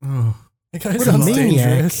 Oh, That guy What a sounds maniac.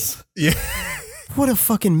 dangerous. Yeah. What a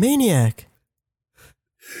fucking maniac.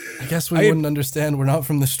 I guess we wouldn't understand. We're not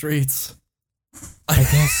from the streets. I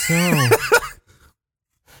guess so.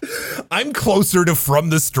 I'm closer to from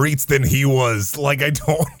the streets than he was. Like, I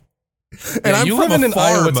don't. And Yeah, I'm you from live in a an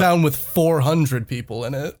farm. Iowa town with 400 people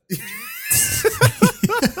in it.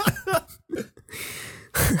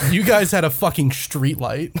 You guys had a fucking street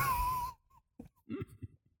light.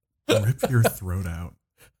 rip your throat out.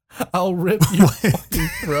 I'll rip your fucking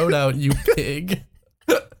throat out, you pig.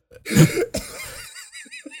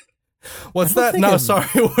 What's that? think No, I'm- sorry.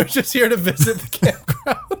 We're just here to visit the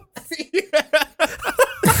campground.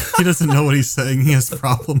 He doesn't know what he's saying. He has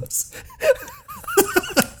problems.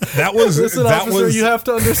 That was Listen, that officer, was you have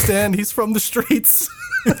to understand he's from the streets.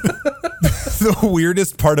 the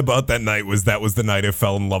weirdest part about that night was the night I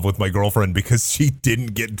fell in love with my girlfriend because she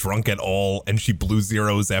didn't get drunk at all and she blew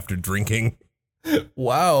zeros after drinking.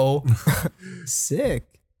 Wow.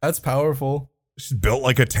 Sick. That's powerful. She's built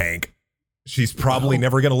like a tank. She's probably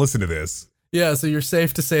never going to listen to this. Yeah, so you're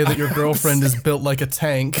safe to say that your girlfriend is built like a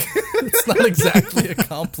tank. It's not exactly a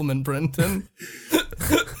compliment, Brenton.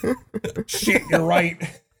 Shit, you're right.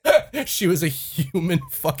 She was a human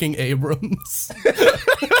fucking Abrams.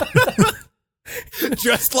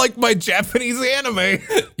 Just like my Japanese anime.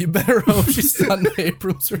 You better hope she's not an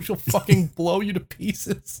Abrams or she'll fucking blow you to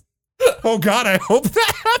pieces. Oh God, I hope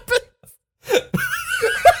that happens.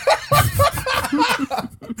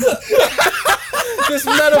 This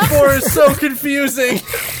metaphor is so confusing.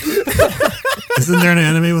 Isn't there an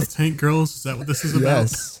anime with tank girls? Is that what this is about?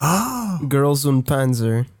 Yes. Oh, Girls und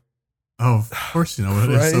Panzer. oh, of course you know what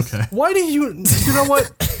it is. Right? Okay. Why do you know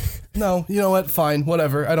what? No, you know what? Fine,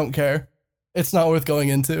 whatever. I don't care. It's not worth going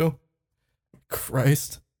into.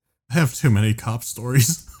 Christ. I have too many cop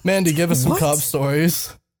stories. Mandy, give us some What? cop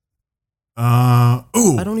stories. Ooh, I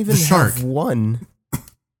don't even the shark. have one.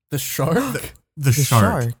 The shark? The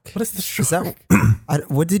shark. What is the Is shark? that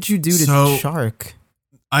what did you do to So- the shark?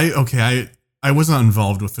 I was not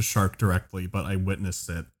involved with the shark directly, but I witnessed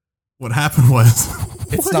it. What happened was,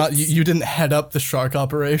 It's not you didn't head up the shark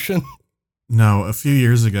operation. no, a few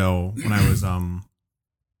years ago when I was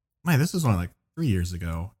this was only like 3 years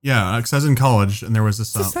ago. Yeah, because I was in college and there was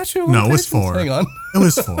this. The statute of No, it was limitations? 4. Hang on. It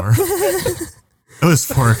was 4. It was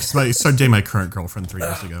 4 because I started dating my current girlfriend 3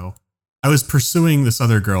 years ago. I was pursuing this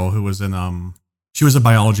other girl who was in she was a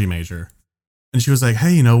biology major, and she was like,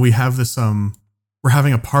 "Hey, we have this we're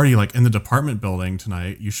having a party like in the department building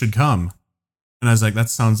tonight. You should come." And I was like, "That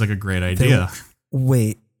sounds like a great idea."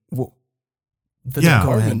 Wait. The Yeah. Go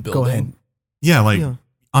department ahead. building. Go ahead. Yeah, like Yeah.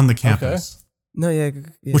 on the campus. No, yeah.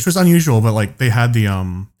 Which was unusual, but like they had they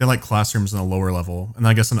had like classrooms in the lower level, and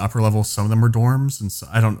I guess in the upper level some of them were dorms, and so,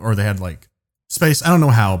 or they had like space. I don't know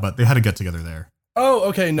how, but they had a get together there. Oh,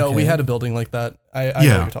 okay. No, we Okay. had a building like that. I know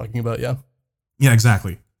Yeah. what you're talking about. Yeah. Yeah,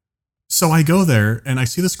 exactly. So I go there and I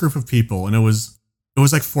see this group of people, and it was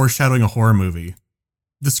like foreshadowing a horror movie.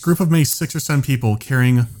 This group of maybe 6 or 7 people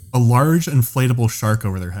carrying a large inflatable shark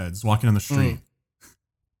over their heads, walking on the street.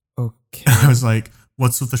 Okay. And I was like,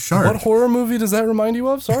 "What's with the shark?" What horror movie does that remind you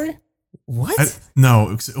of? Sorry. What?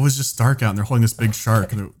 No, it was just dark out, and they're holding this big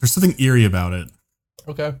shark, and there's something eerie about it.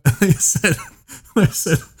 Okay. I said, "What's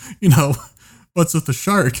with the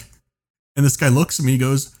shark?" And this guy looks at me, he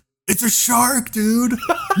goes, "It's a shark, dude!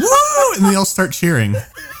 Woo!" And they all start cheering.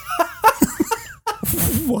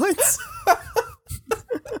 What?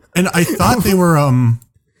 And I thought they were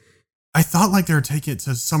I thought like they were taking it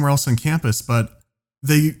to somewhere else on campus, but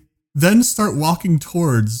they then start walking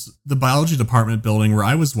towards the biology department building where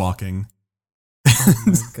I was walking. Oh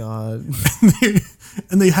my god.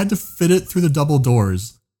 And they had to fit it through the double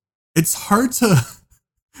doors. It's hard to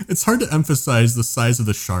emphasize the size of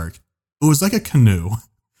the shark. It was like a canoe.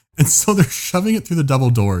 And so they're shoving it through the double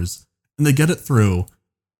doors and they get it through.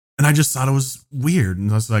 And I just thought it was weird.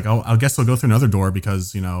 And I was like, oh, I guess I'll go through another door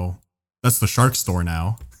because, that's the shark store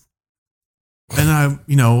now. And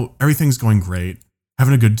everything's going great,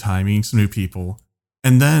 having a good time, meeting some new people.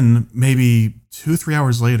 And then maybe 2-3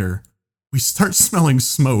 hours later, we start smelling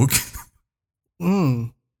smoke.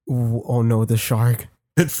 Ooh, oh no, the shark.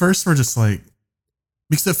 At first, we're just like,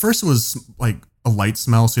 because at first it was like a light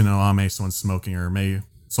smell, so maybe someone's smoking or maybe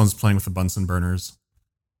someone's playing with the Bunsen burners.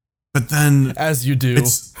 But then, as you do,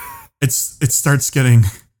 it starts getting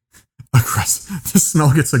aggressive. The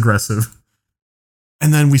smell gets aggressive,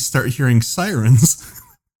 and then we start hearing sirens.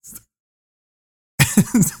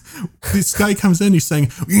 And this guy comes in. He's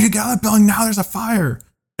saying, "You need to get out of the building now. There's a fire."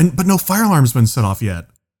 But no fire alarm's been set off yet.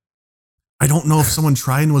 I don't know if someone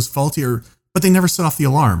tried and was faulty, but they never set off the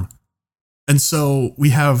alarm. And so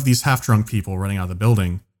we have these half-drunk people running out of the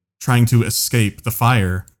building, trying to escape the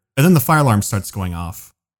fire, and then the fire alarm starts going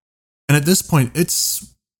off. And at this point,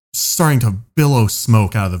 it's starting to billow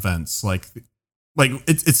smoke out of the vents. Like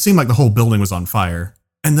it seemed like the whole building was on fire.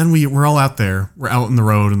 And then we're all out there. We're out in the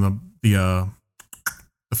road, and the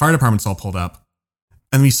fire department's all pulled up.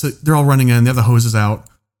 And they're all running in. They have the hoses out,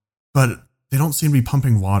 but they don't seem to be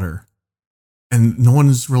pumping water. And no one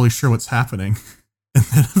is really sure what's happening. And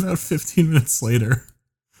then about 15 minutes later,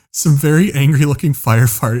 some very angry-looking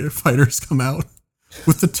firefighters come out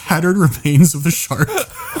with the tattered remains of the shark.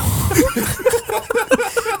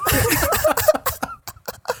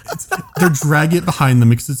 They're dragging it behind them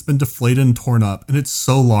because it's been deflated and torn up, and it's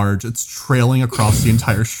so large, it's trailing across the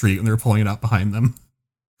entire street, and they're pulling it out behind them.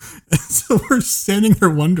 And so we're standing there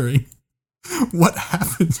wondering what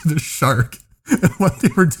happened to the shark and what they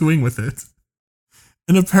were doing with it.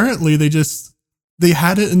 And apparently they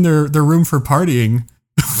had it in their room for partying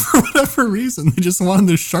for whatever reason. They just wanted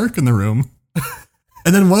the shark in the room.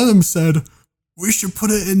 And then one of them said, "We should put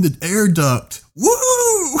it in the air duct."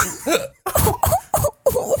 Woo!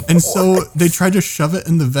 And so they tried to shove it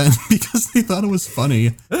in the vent because they thought it was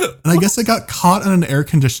funny. And I guess it got caught on an air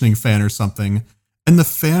conditioning fan or something. And the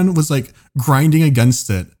fan was like grinding against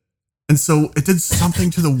it. And so it did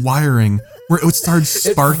something to the wiring where it started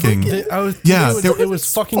sparking. It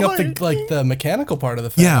was fucking up the mechanical part of the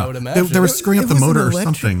fan, I would imagine. They were screwing up the motor or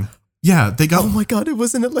something. Yeah, they got. Oh my god, it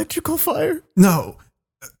was an electrical fire. No,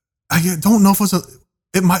 I don't know if it was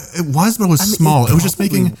it was, but it was small. It was just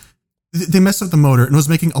making. They messed up the motor and it was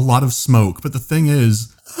making a lot of smoke. But the thing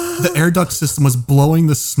is, the air duct system was blowing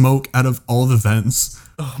the smoke out of all the vents.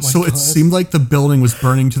 Oh my so God. It seemed like the building was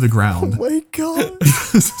burning to the ground. Oh my god.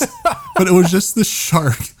 But it was just the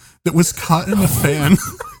shark that was caught in a fan,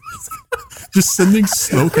 just sending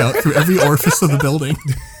smoke out through every orifice of the building.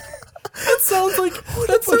 That sounds like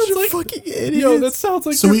fucking idiots. Yo, that sounds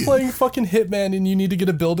like So you're we- playing fucking Hitman and you need to get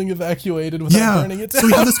a building evacuated without burning it down. So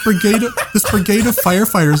we have this brigade of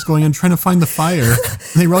firefighters going in trying to find the fire,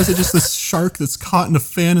 and they realize it's just this shark that's caught in a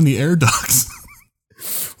fan in the air ducts.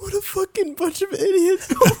 What a fucking bunch of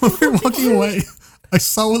idiots. When we were walking away, I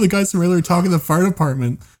saw one of the guys from earlier talking to the fire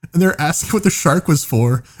department, and they're asking what the shark was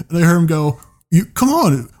for, and I heard him go, "Come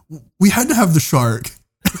on, we had to have the shark."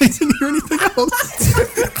 I didn't hear anything else.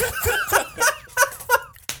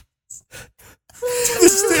 To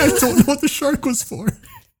this day, I don't know what the shark was for.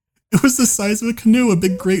 It was the size of a canoe, a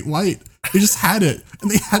big great white. They just had it, and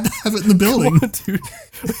they had to have it in the building. Dude,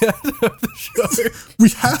 we had to have the shark. We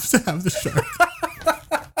have to have the shark.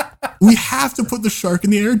 We have to put the shark in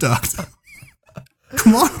the air duct.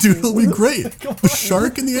 Come on, dude, it'll be great. The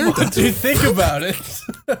shark in the air duct. Dude, think about it.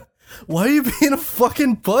 Why are you being a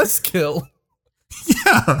fucking buzzkill?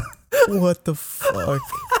 Yeah. What the fuck?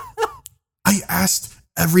 I asked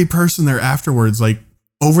every person there afterwards, like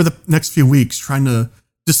over the next few weeks, trying to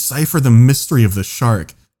decipher the mystery of the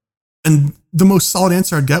shark. And the most solid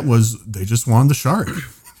answer I'd get was they just wanted the shark.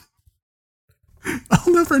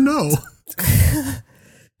 I'll never know.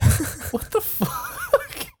 What the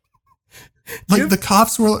fuck? Like the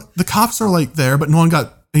cops were like there, but no one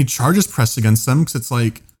got any charges pressed against them because it's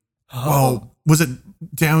like, well, was it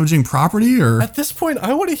damaging property or? At this point,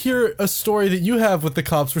 I want to hear a story that you have with the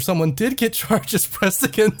cops where someone did get charges pressed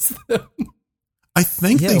against them. I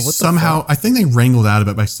think Yeah, they what the somehow, fuck? I think they wrangled out of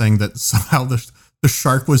it by saying that somehow the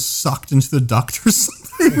shark was sucked into the duct or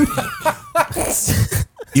something.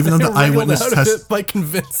 Even though the Wrangled eyewitness out of it by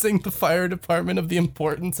convincing the fire department of the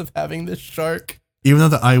importance of having this shark. even though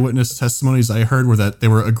the eyewitness testimonies I heard were that they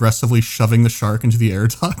were aggressively shoving the shark into the air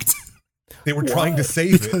duct They were trying to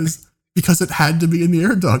save it. because it had to be in the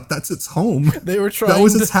air duct. That's its home. They were trying That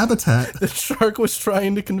was to, its habitat. the shark was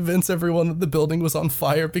trying to convince everyone that the building was on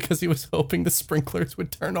fire because he was hoping the sprinklers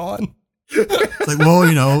would turn on. It's like, well,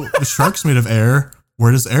 the shark's made of air.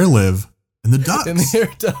 Where does air live? In the ducts. In the air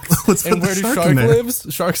ducts. Let's put And the where do shark in there.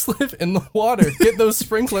 sharks live? In the water. Get those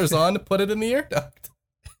sprinklers on, put it in the air duct.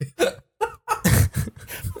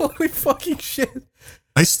 Holy fucking shit.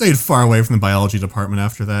 I stayed far away from the biology department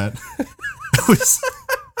after that.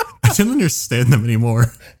 I didn't understand them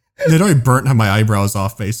anymore. They'd already burnt my eyebrows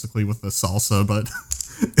off basically with the salsa, but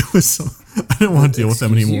it was I didn't want to deal with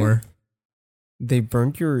them Excuse you? anymore. They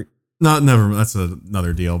burned your. No, never. That's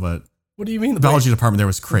another deal. But What do you mean? the biology department there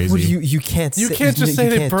was crazy. What do you can't. You say, can't just say you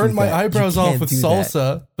they can't burnt do my that. eyebrows You off can't with do that.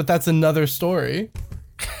 salsa, but that's another story.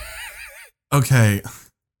 Okay,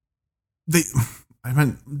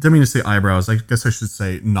 didn't mean to say eyebrows. I guess I should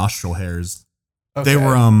say nostril hairs. Okay. They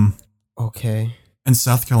were Okay. in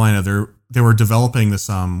South Carolina. They were developing this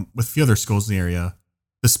with a few other schools in the area.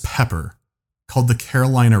 This pepper called the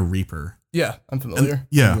Carolina Reaper. Yeah, I'm And- familiar.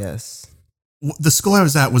 yeah. Yes. The school I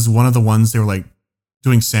was at was one of the ones they were like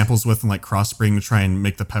doing samples with and like crossbreeding to try and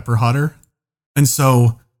make the pepper hotter. And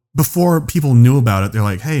so before people knew about it, they're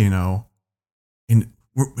like, "Hey,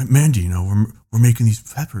 Mandy, we're making these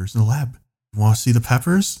peppers in the lab. You want to see the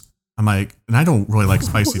peppers?" I'm like, and I don't really like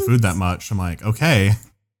spicy food that much. I'm like, okay,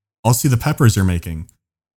 I'll see the peppers you're making.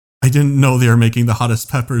 I didn't know they were making the hottest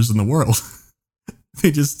peppers in the world. They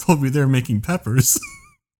just told me they were making peppers.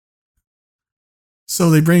 So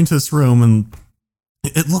they bring to this room, and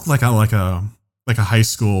it looked like a high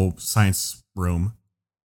school science room.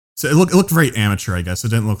 So it looked very amateur, I guess. It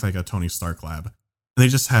didn't look like a Tony Stark lab. And they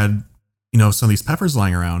just had, some of these peppers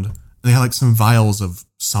lying around, and they had like some vials of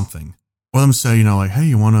something. One of them said, like, "Hey,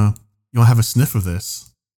 you wanna have a sniff of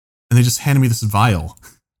this?" And they just handed me this vial,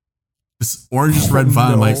 this orange red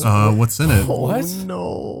vial. no. I'm like, what's in it? What?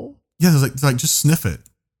 No. Yeah, they're like, just sniff it.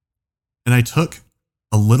 And I took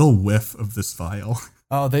a little whiff of this vial.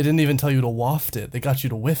 Oh, they didn't even tell you to waft it. They got you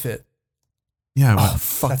to whiff it. Yeah, Oh, but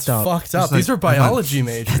fucked That's up. fucked up. It's like- These are biology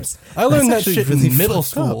majors. I learned that actually shit really in middle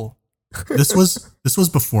fucked up. school. this was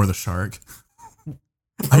before the shark.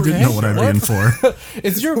 I didn't know what I'd be in for.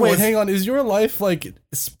 Is your wait? Hang on. Is your life like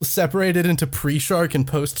separated into pre-shark and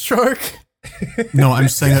post-shark? No, I'm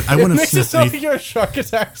saying that I It wouldn't makes it sniff sound like anything. you're a shark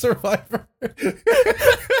attack survivor.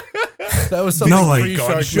 That was something No, like-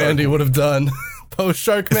 pre-shark Mandy would have done.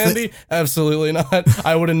 Post-shark Mandy, absolutely not.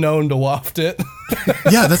 I would have known to waft it.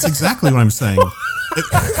 Yeah, that's exactly what I'm saying.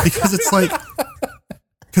 Because it's like,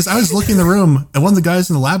 because I was looking in the room, and one of the guys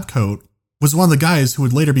in the lab coat was one of the guys who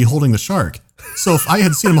would later be holding the shark. So if I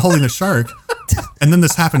had seen him holding the shark, and then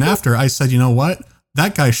this happened after, I said, you know what?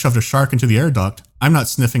 That guy shoved a shark into the air duct. I'm not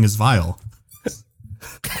sniffing his vial.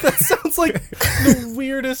 That sounds like the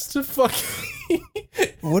weirdest fucking.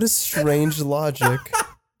 What a strange logic,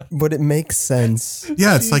 but it makes sense.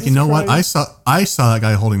 Yeah, it's like, you know what? Christ. I saw that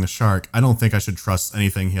guy holding the shark. I don't think I should trust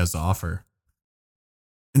anything he has to offer.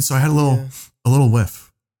 And so I had a little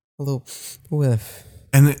whiff. A little whiff.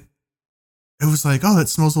 And it was like, oh, that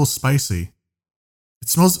smells a little spicy.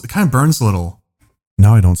 It kind of burns a little.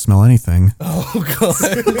 Now I don't smell anything. Oh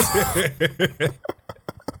god.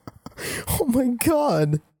 Oh my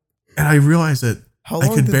god. And I realized that How I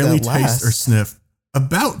long could did barely that taste or last? sniff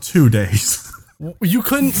about 2 days. You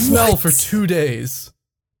couldn't smell for 2 days.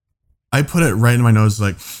 I put it right in my nose,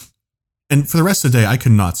 like, and for the rest of the day, I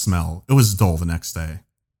could not smell. It was dull the next day.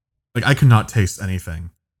 Like, I could not taste anything.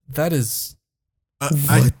 That is.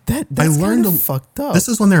 What? That's learned kinda fucked up. This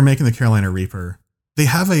is when they were making the Carolina Reaper. They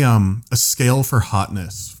have a scale for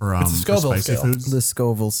hotness for It's a for Scoville spicy scale. foods. the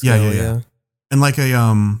Scoville Yeah, scale. yeah, yeah. And like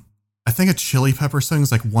I think a chili pepper thing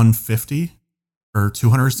is like 150 or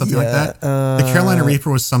 200 or something like that. The Carolina Reaper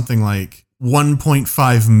was something like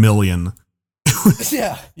 1.5 million.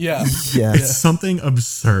 Yeah. Yeah. Yeah. It's something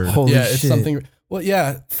absurd. Holy Yeah. It's shit. something. Well,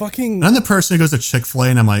 yeah. Fucking. And I'm the person who goes to Chick-fil-A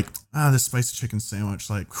and I'm like, this spicy chicken sandwich,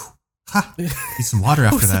 like, whew, ha, need some water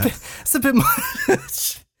after that. It's a bit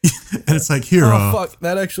much. And it's like, here, Oh fuck!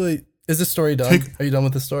 That actually is the story done. Take- Are you done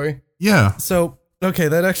with the story? yeah. So okay,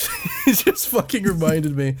 that actually just fucking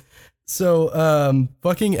reminded me. So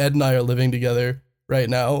fucking Ed and I are living together right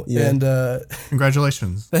now, Yeah. and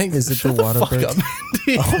Congratulations. thanks. Is it shut the water fuck break? up,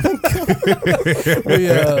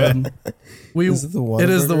 Mandy. We Is it the it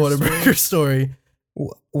is the Whataburger Whataburger story.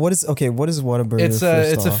 What is Whataburger? It's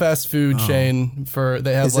a fast food Oh. chain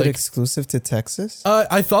they have Is like it exclusive to Texas?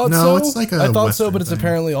 I thought No, so. it's like a I thought so, Western but it's thing.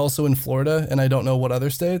 apparently also in Florida, and I don't know what other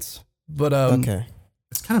states. But Okay.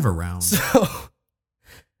 It's kind of around. fuck!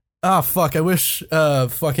 I wish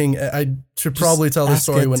I should probably tell the ask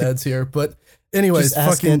story Ed when to- Ed's here. But anyways, Just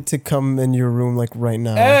ask fucking Ed to come in your room like right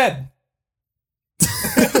now. Ed.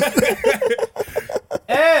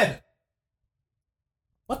 Ed.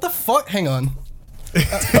 What the fuck? Hang on.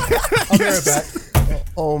 I'll be right back.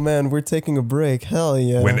 Oh man, we're taking a break. Hell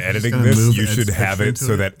yeah. When editing gonna this, move you Ed's should have picture it to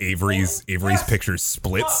so it. that Avery's picture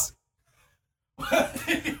splits.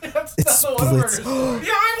 It splits.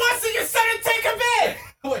 Yeah, I wasn't. You said it. Take a bit.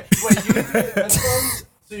 Wait, you need to get headphones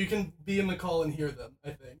so you can be in the call and hear them,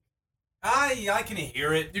 I think. I can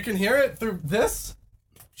hear it. You can hear it through this?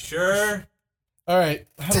 Sure. Alright,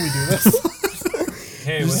 how do we do this?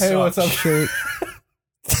 Hey, Hey, what's up? Shirt.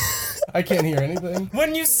 I can't hear anything.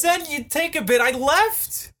 When you said you'd take a bit, I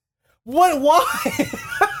left. What? Why?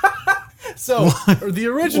 So, the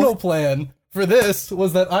original plan for this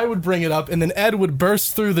was that I would bring it up and then Ed would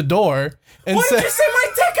burst through the door and Why say, did you say my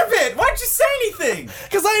take a bit? Why'd you say anything?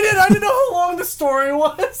 because I didn't know how long the story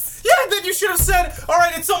was. Yeah, then you should have said, all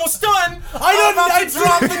right, it's almost done. I I'm about to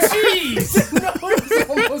drop the cheese. No, it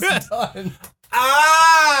was almost done.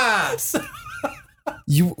 Ah!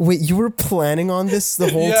 You were planning on this the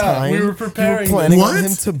whole Yeah, time? we were preparing You were planning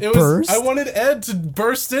this. on him What? to It was, burst? I wanted Ed to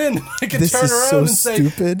burst in. I could This turn is around so and say,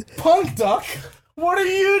 stupid. Punk Duck, what are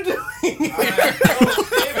you doing here?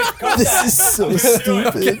 This is so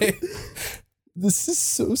stupid. Okay. This is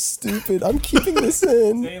so stupid. I'm keeping this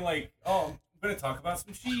in. Say like, oh, I'm gonna talk about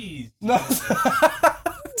some cheese. No.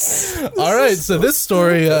 All right, so this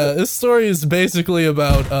story is basically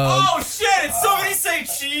about. Oh shit! Did somebody say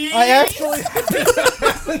cheese? I actually.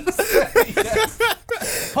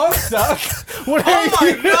 Punk Duck, what are Oh my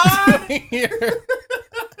you God! doing here?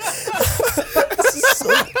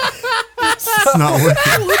 It's not working.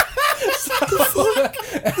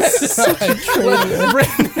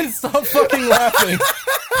 Brandon, stop fucking laughing.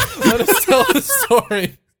 Let us tell the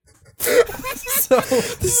story. So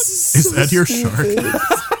Is Ed your shark?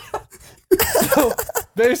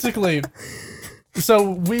 basically,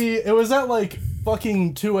 it was at like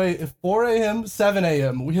fucking 4 a.m., 7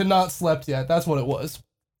 a.m. We had not slept yet. That's what it was.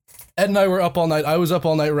 Ed and I were up all night. I was up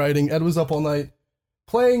all night writing. Ed was up all night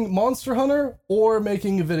playing Monster Hunter or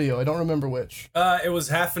making a video. I don't remember which. It was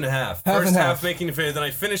half and half. Half First and half half. making the video, then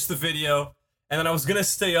I finished the video, and then I was gonna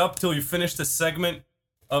stay up till you finished a segment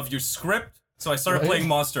of your script. So I started Right. playing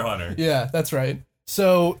Monster Hunter. Yeah, that's right.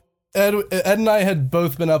 So Ed and I had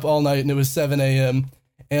both been up all night, and it was 7 a.m.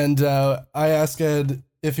 And I asked Ed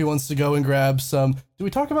if he wants to go and grab some. Do we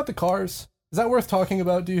talk about the cars? Is that worth talking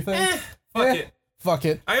about? Do you think? Fuck Eh, it. Fuck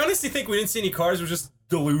it. I honestly think we didn't see any cars. It was just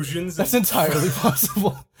delusions. That's entirely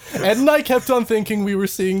possible. Ed and I kept on thinking we were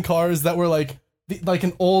seeing cars that were like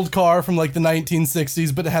an old car from like the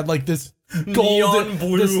 1960s, but it had like this golden, Neon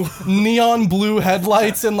blue. this neon blue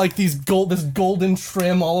headlights and like this golden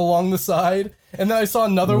trim all along the side. And then I saw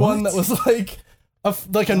another one that was like a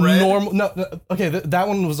Red? normal. No, okay, that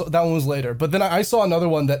one was later. But then I saw another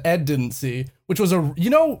one that Ed didn't see, which was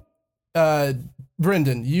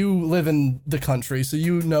Brendan, you live in the country, so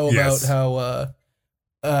you know Yes. about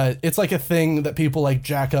how it's like a thing that people like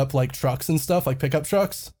jack up like trucks and stuff, like pickup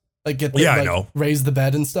trucks. Like get the, Yeah, I like, know. raise the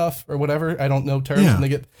bed and stuff or whatever. I don't know terms. Yeah. And they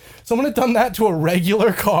get someone had done that to a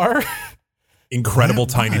regular car. Incredible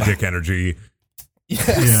tiny dick energy.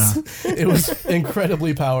 Yes. Yeah. It was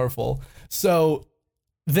incredibly powerful. So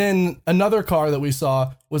then another car that we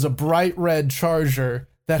saw was a bright red Charger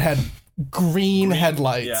that had green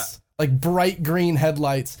headlights, yeah. like bright green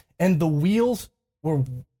headlights, and the wheels were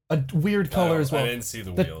a weird color as well. I didn't see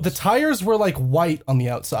the wheels. The tires were like white on the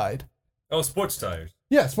outside. Oh, sports tires.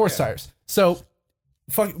 Yeah, sports tires. So,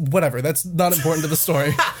 fuck, whatever. That's not important to the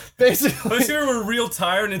story. Basically, Let's say we were real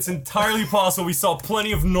tired, and it's entirely possible we saw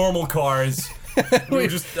plenty of normal cars. We were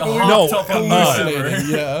just hopped up on hallucinating. whatever.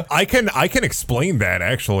 Yeah, I can explain that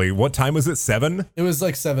actually. What time was it? 7? it was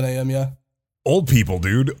like 7 a.m. Yeah. Old people,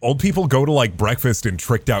 dude. Old people go to like breakfast in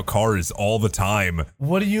tricked out cars all the time.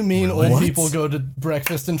 What do you mean old What? people go to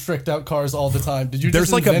breakfast in tricked out cars all the time? Did you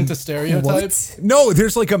There's just like a- invent a stereotype? What? No,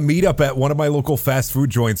 there's like a meetup at one of my local fast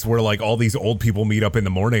food joints where like all these old people meet up in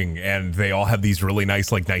the morning and they all have these really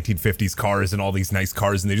nice like 1950s cars and all these nice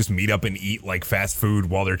cars and they just meet up and eat like fast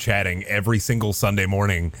food while they're chatting every single Sunday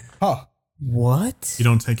morning. Huh. What? You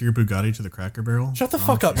don't take your Bugatti to the Cracker Barrel? Shut the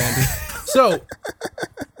fuck up, Mandy. So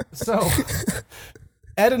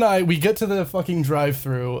Ed and I, we get to the fucking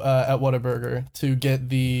drive-thru at Whataburger to get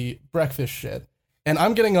the breakfast shit. and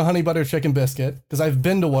I'm getting a honey butter chicken biscuit because I've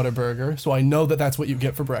been to Whataburger, so I know that that's what you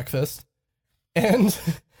get for breakfast. And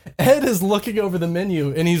Ed is looking over the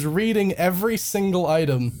menu and he's reading every single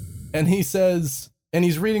item, and he says, and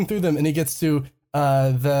he's reading through them, and he gets to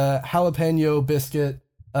the jalapeno biscuit,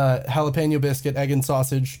 egg and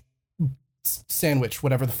sausage sandwich,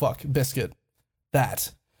 whatever the fuck, biscuit,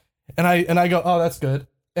 that. And I go, oh, that's good.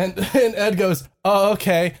 And Ed goes, oh,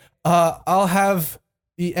 okay, I'll have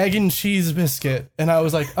the egg and cheese biscuit. And I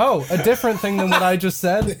was like, oh, a different thing than what I just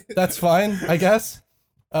said. That's fine, I guess.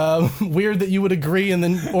 Weird that you would agree and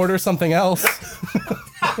then order something else.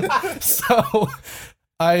 So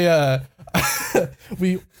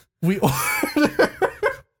we order.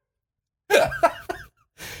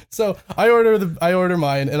 So I order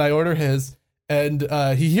mine and I order his, and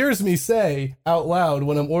he hears me say out loud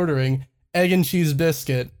when I'm ordering egg and cheese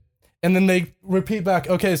biscuit, and then they repeat back,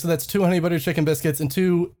 okay, so that's 2 honey butter chicken biscuits and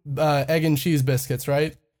 2 egg and cheese biscuits,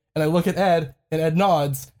 right? And I look at Ed, and Ed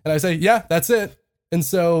nods, and I say, yeah, that's it. And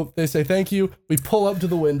so they say, thank you. We pull up to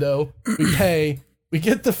the window, we pay, we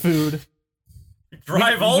get the food.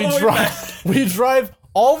 Drive all the way back. We drive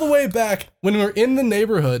all the way back. When we're in the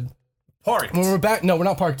neighborhood. Parked. When we're back, no, we're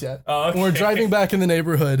not parked yet. Oh, okay. When we're driving back in the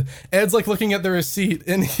neighborhood, Ed's like looking at the receipt,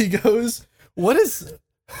 and he goes, what is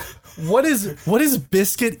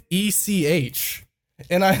biscuit ECH?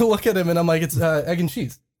 And I look at him and I'm like, it's egg and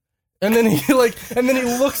cheese. And then he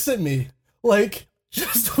looks at me like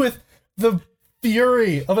just with the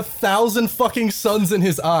fury of 1,000 fucking suns in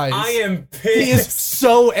his eyes. I am pissed. He is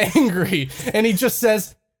so angry, and he just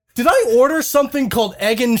says, did I order something called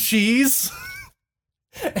egg and cheese?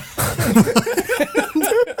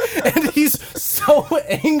 And he's so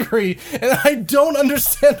angry, and I don't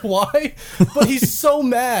understand why, but he's so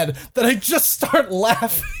mad that I just start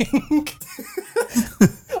laughing.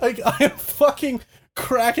 Like, I am fucking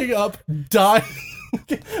cracking up, dying,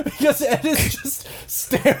 because Ed is just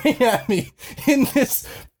staring at me in this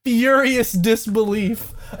furious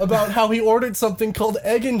disbelief about how he ordered something called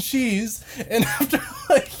egg and cheese, and after,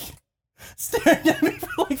 like, staring at me for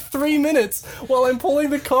like 3 minutes while I'm pulling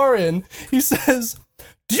the car in, he says,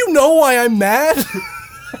 do you know why I'm mad? And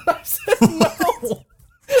I said, no.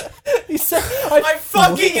 He said, I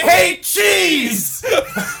fucking hate cheese!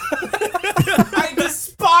 I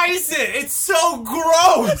despise it! It's so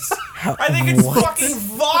gross! I think it's fucking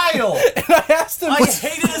vile! And I asked him, I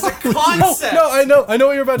hate it as a concept! No, I know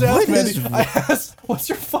what you're about to ask, Mandy. I asked, what's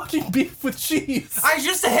your fucking beef with cheese? I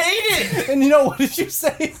just hate it! And you know, what did you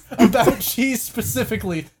say about cheese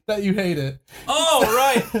specifically that you hate it? Oh,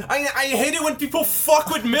 right. I hate it when people fuck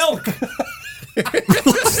with milk.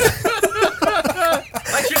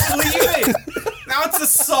 I just leave it. Now it's a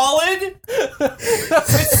solid.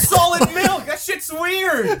 It's solid milk. That shit's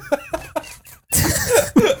weird.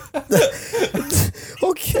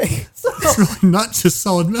 Okay. It's really not just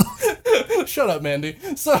solid milk. Shut up, Mandy.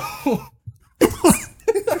 So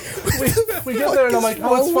we get there and I'm like,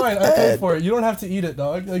 oh, it's fine. I paid for it. You don't have to eat it,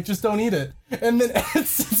 dog. Like, just don't eat it. And then Ed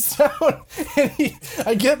sits down and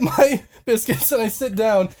I get my biscuits and I sit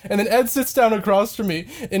down, and then Ed sits down across from me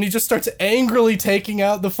and he just starts angrily taking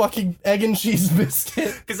out the fucking egg and cheese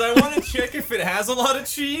biscuit. Because I want to check if it has a lot of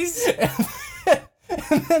cheese.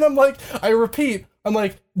 And then I'm like, I'm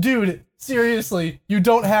like, dude, seriously, you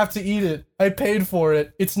don't have to eat it. I paid for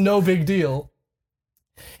it. It's no big deal.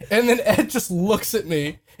 And then Ed just looks at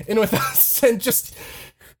me and without saying, just,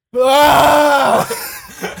 ah!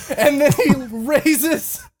 And then he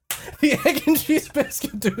raises the egg and cheese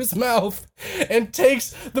biscuit to his mouth and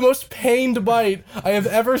takes the most pained bite I have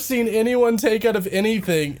ever seen anyone take out of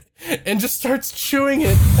anything and just starts chewing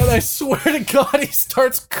it, and I swear to God he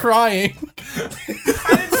starts crying.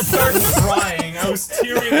 I didn't start crying, I was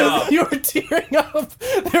tearing up. You were tearing up.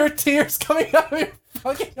 There were tears coming out of your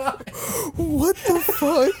fucking eyes. What the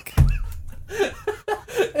fuck?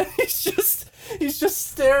 And he's just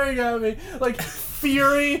staring at me, like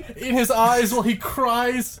fury in his eyes while he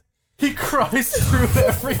cries. He cries through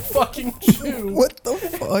every fucking chew. What the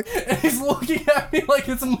fuck? And he's looking at me like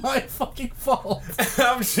it's my fucking fault.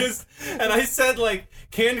 And I said, like,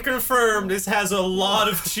 can confirm this has a lot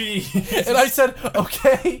of cheese. And I said,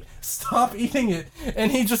 okay, stop eating it.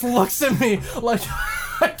 And he just looks at me like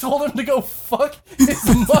I told him to go fuck his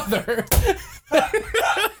mother.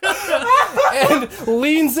 And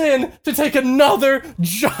leans in to take another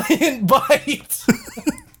giant bite.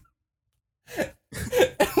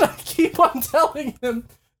 And I keep on telling him,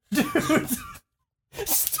 dude,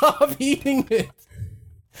 stop eating it.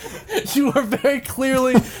 You are very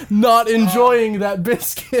clearly not enjoying that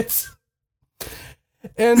biscuit.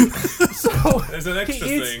 And so There's an extra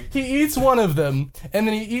thing. he eats one of them, and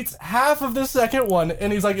then he eats half of the second one,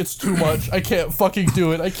 and he's like, it's too much. I can't fucking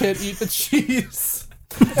do it. I can't eat the cheese.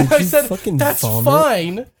 And I you said, fucking that's vomit?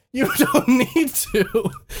 fine. You don't need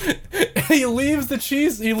to. And he leaves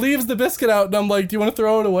the biscuit out, and I'm like, do you want to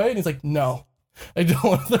throw it away? And he's like, no, I don't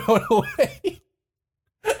want to throw it away.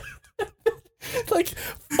 Like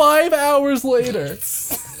 5 hours later,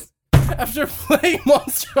 after playing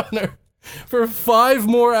Monster Hunter for 5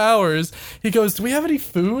 more hours, he goes, do we have any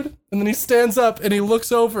food? And then he stands up and he looks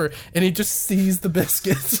over and he just sees the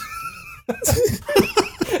biscuits.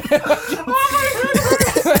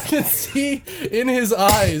 I can see in his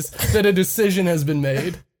eyes that a decision has been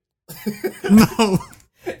made. No.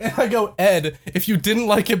 And I go, Ed, if you didn't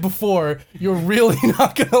like it before, you're really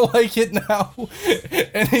not gonna like it now.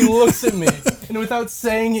 And he looks at me, and without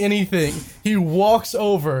saying anything, he walks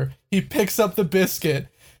over, he picks up the biscuit,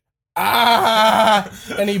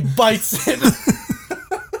 and he bites it.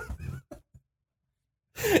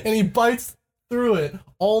 And he bites through it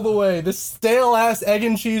all the way, this stale-ass egg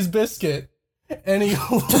and cheese biscuit. And he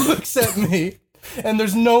looks at me, and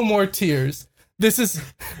there's no more tears. This is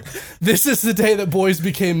the day that boys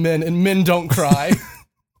became men, and men don't cry.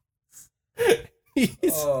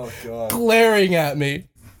 He's glaring at me,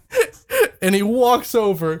 and he walks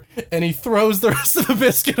over, and he throws the rest of the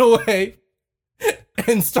biscuit away,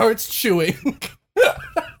 and starts chewing.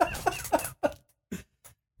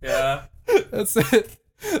 Yeah. That's it.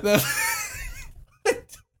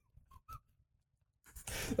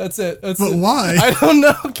 That's it. That's But it. why? I don't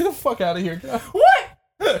know. Get the fuck out of here. What?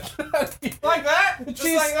 Like that? Just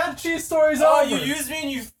cheese, like that? cheese story's Oh, over. you use me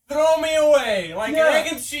and you throw me away like Yeah. an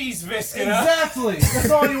egg and cheese biscuit. Huh? Exactly.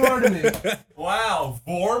 That's all you are to me. Wow,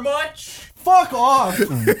 vor much? Fuck off.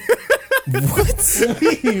 What?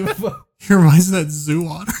 Leave. He reminds me of that zoo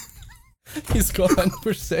otter. He's gone.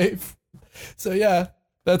 We're safe. So yeah,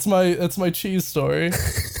 that's my cheese story.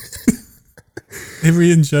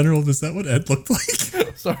 Avery, in general, is that what Ed looked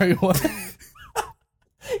like? Sorry, what?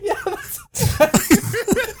 Yeah,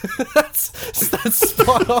 that's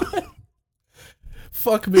spot on.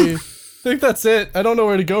 Fuck me. I think that's it. I don't know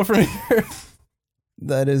where to go from here.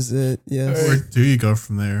 That is it. Yes. Where do you go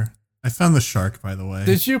from there? I found the shark, by the way.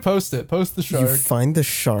 Did you post it? Post the You shark. find the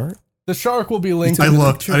shark? The shark will be linked. I in the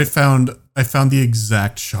looked. I found the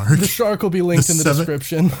exact shark. The shark will be linked in the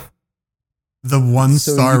description. The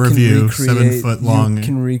 1-star you can review, recreate- 7 foot long. You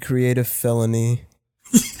can recreate a felony.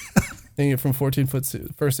 Taking it from 14 foot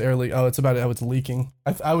first air leak. Oh, it's about it. Oh, it's leaking.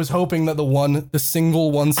 I was hoping that the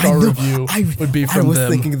single 1-star review would be from I was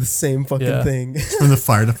them. thinking the same fucking Yeah. thing. From the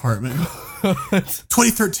fire department.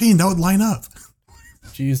 2013, that would line up.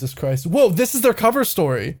 Jesus Christ. Whoa, this is their cover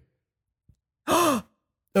story.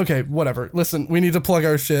 Okay, whatever. Listen, we need to plug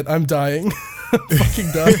our shit. I'm dying. I'm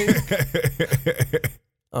fucking dying.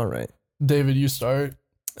 All right. David, you start.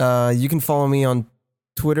 You can follow me on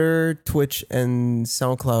Twitter, Twitch, and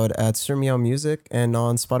SoundCloud at Sir Meow Music, and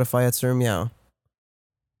on Spotify at Sir Meow.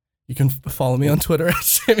 You can follow me on Twitter at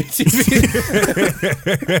ShammyTV.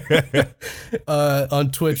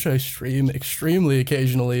 On Twitch, I stream extremely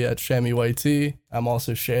occasionally at ShammyYT. I'm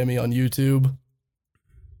also Shammy on YouTube.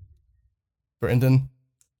 Brendan,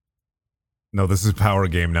 No, this is power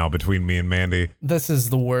game now between me and Mandy. this is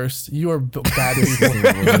the worst. You are bad people. You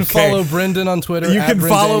can follow Brendan on Twitter. You at can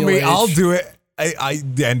follow me. BrenDanielH. I'll do it. I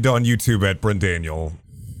and on YouTube at Brent Daniel.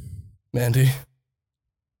 Mandy.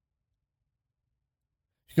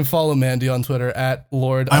 You can follow Mandy on Twitter at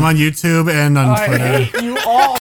Lord. I'm on YouTube and on I Twitter. hate you all.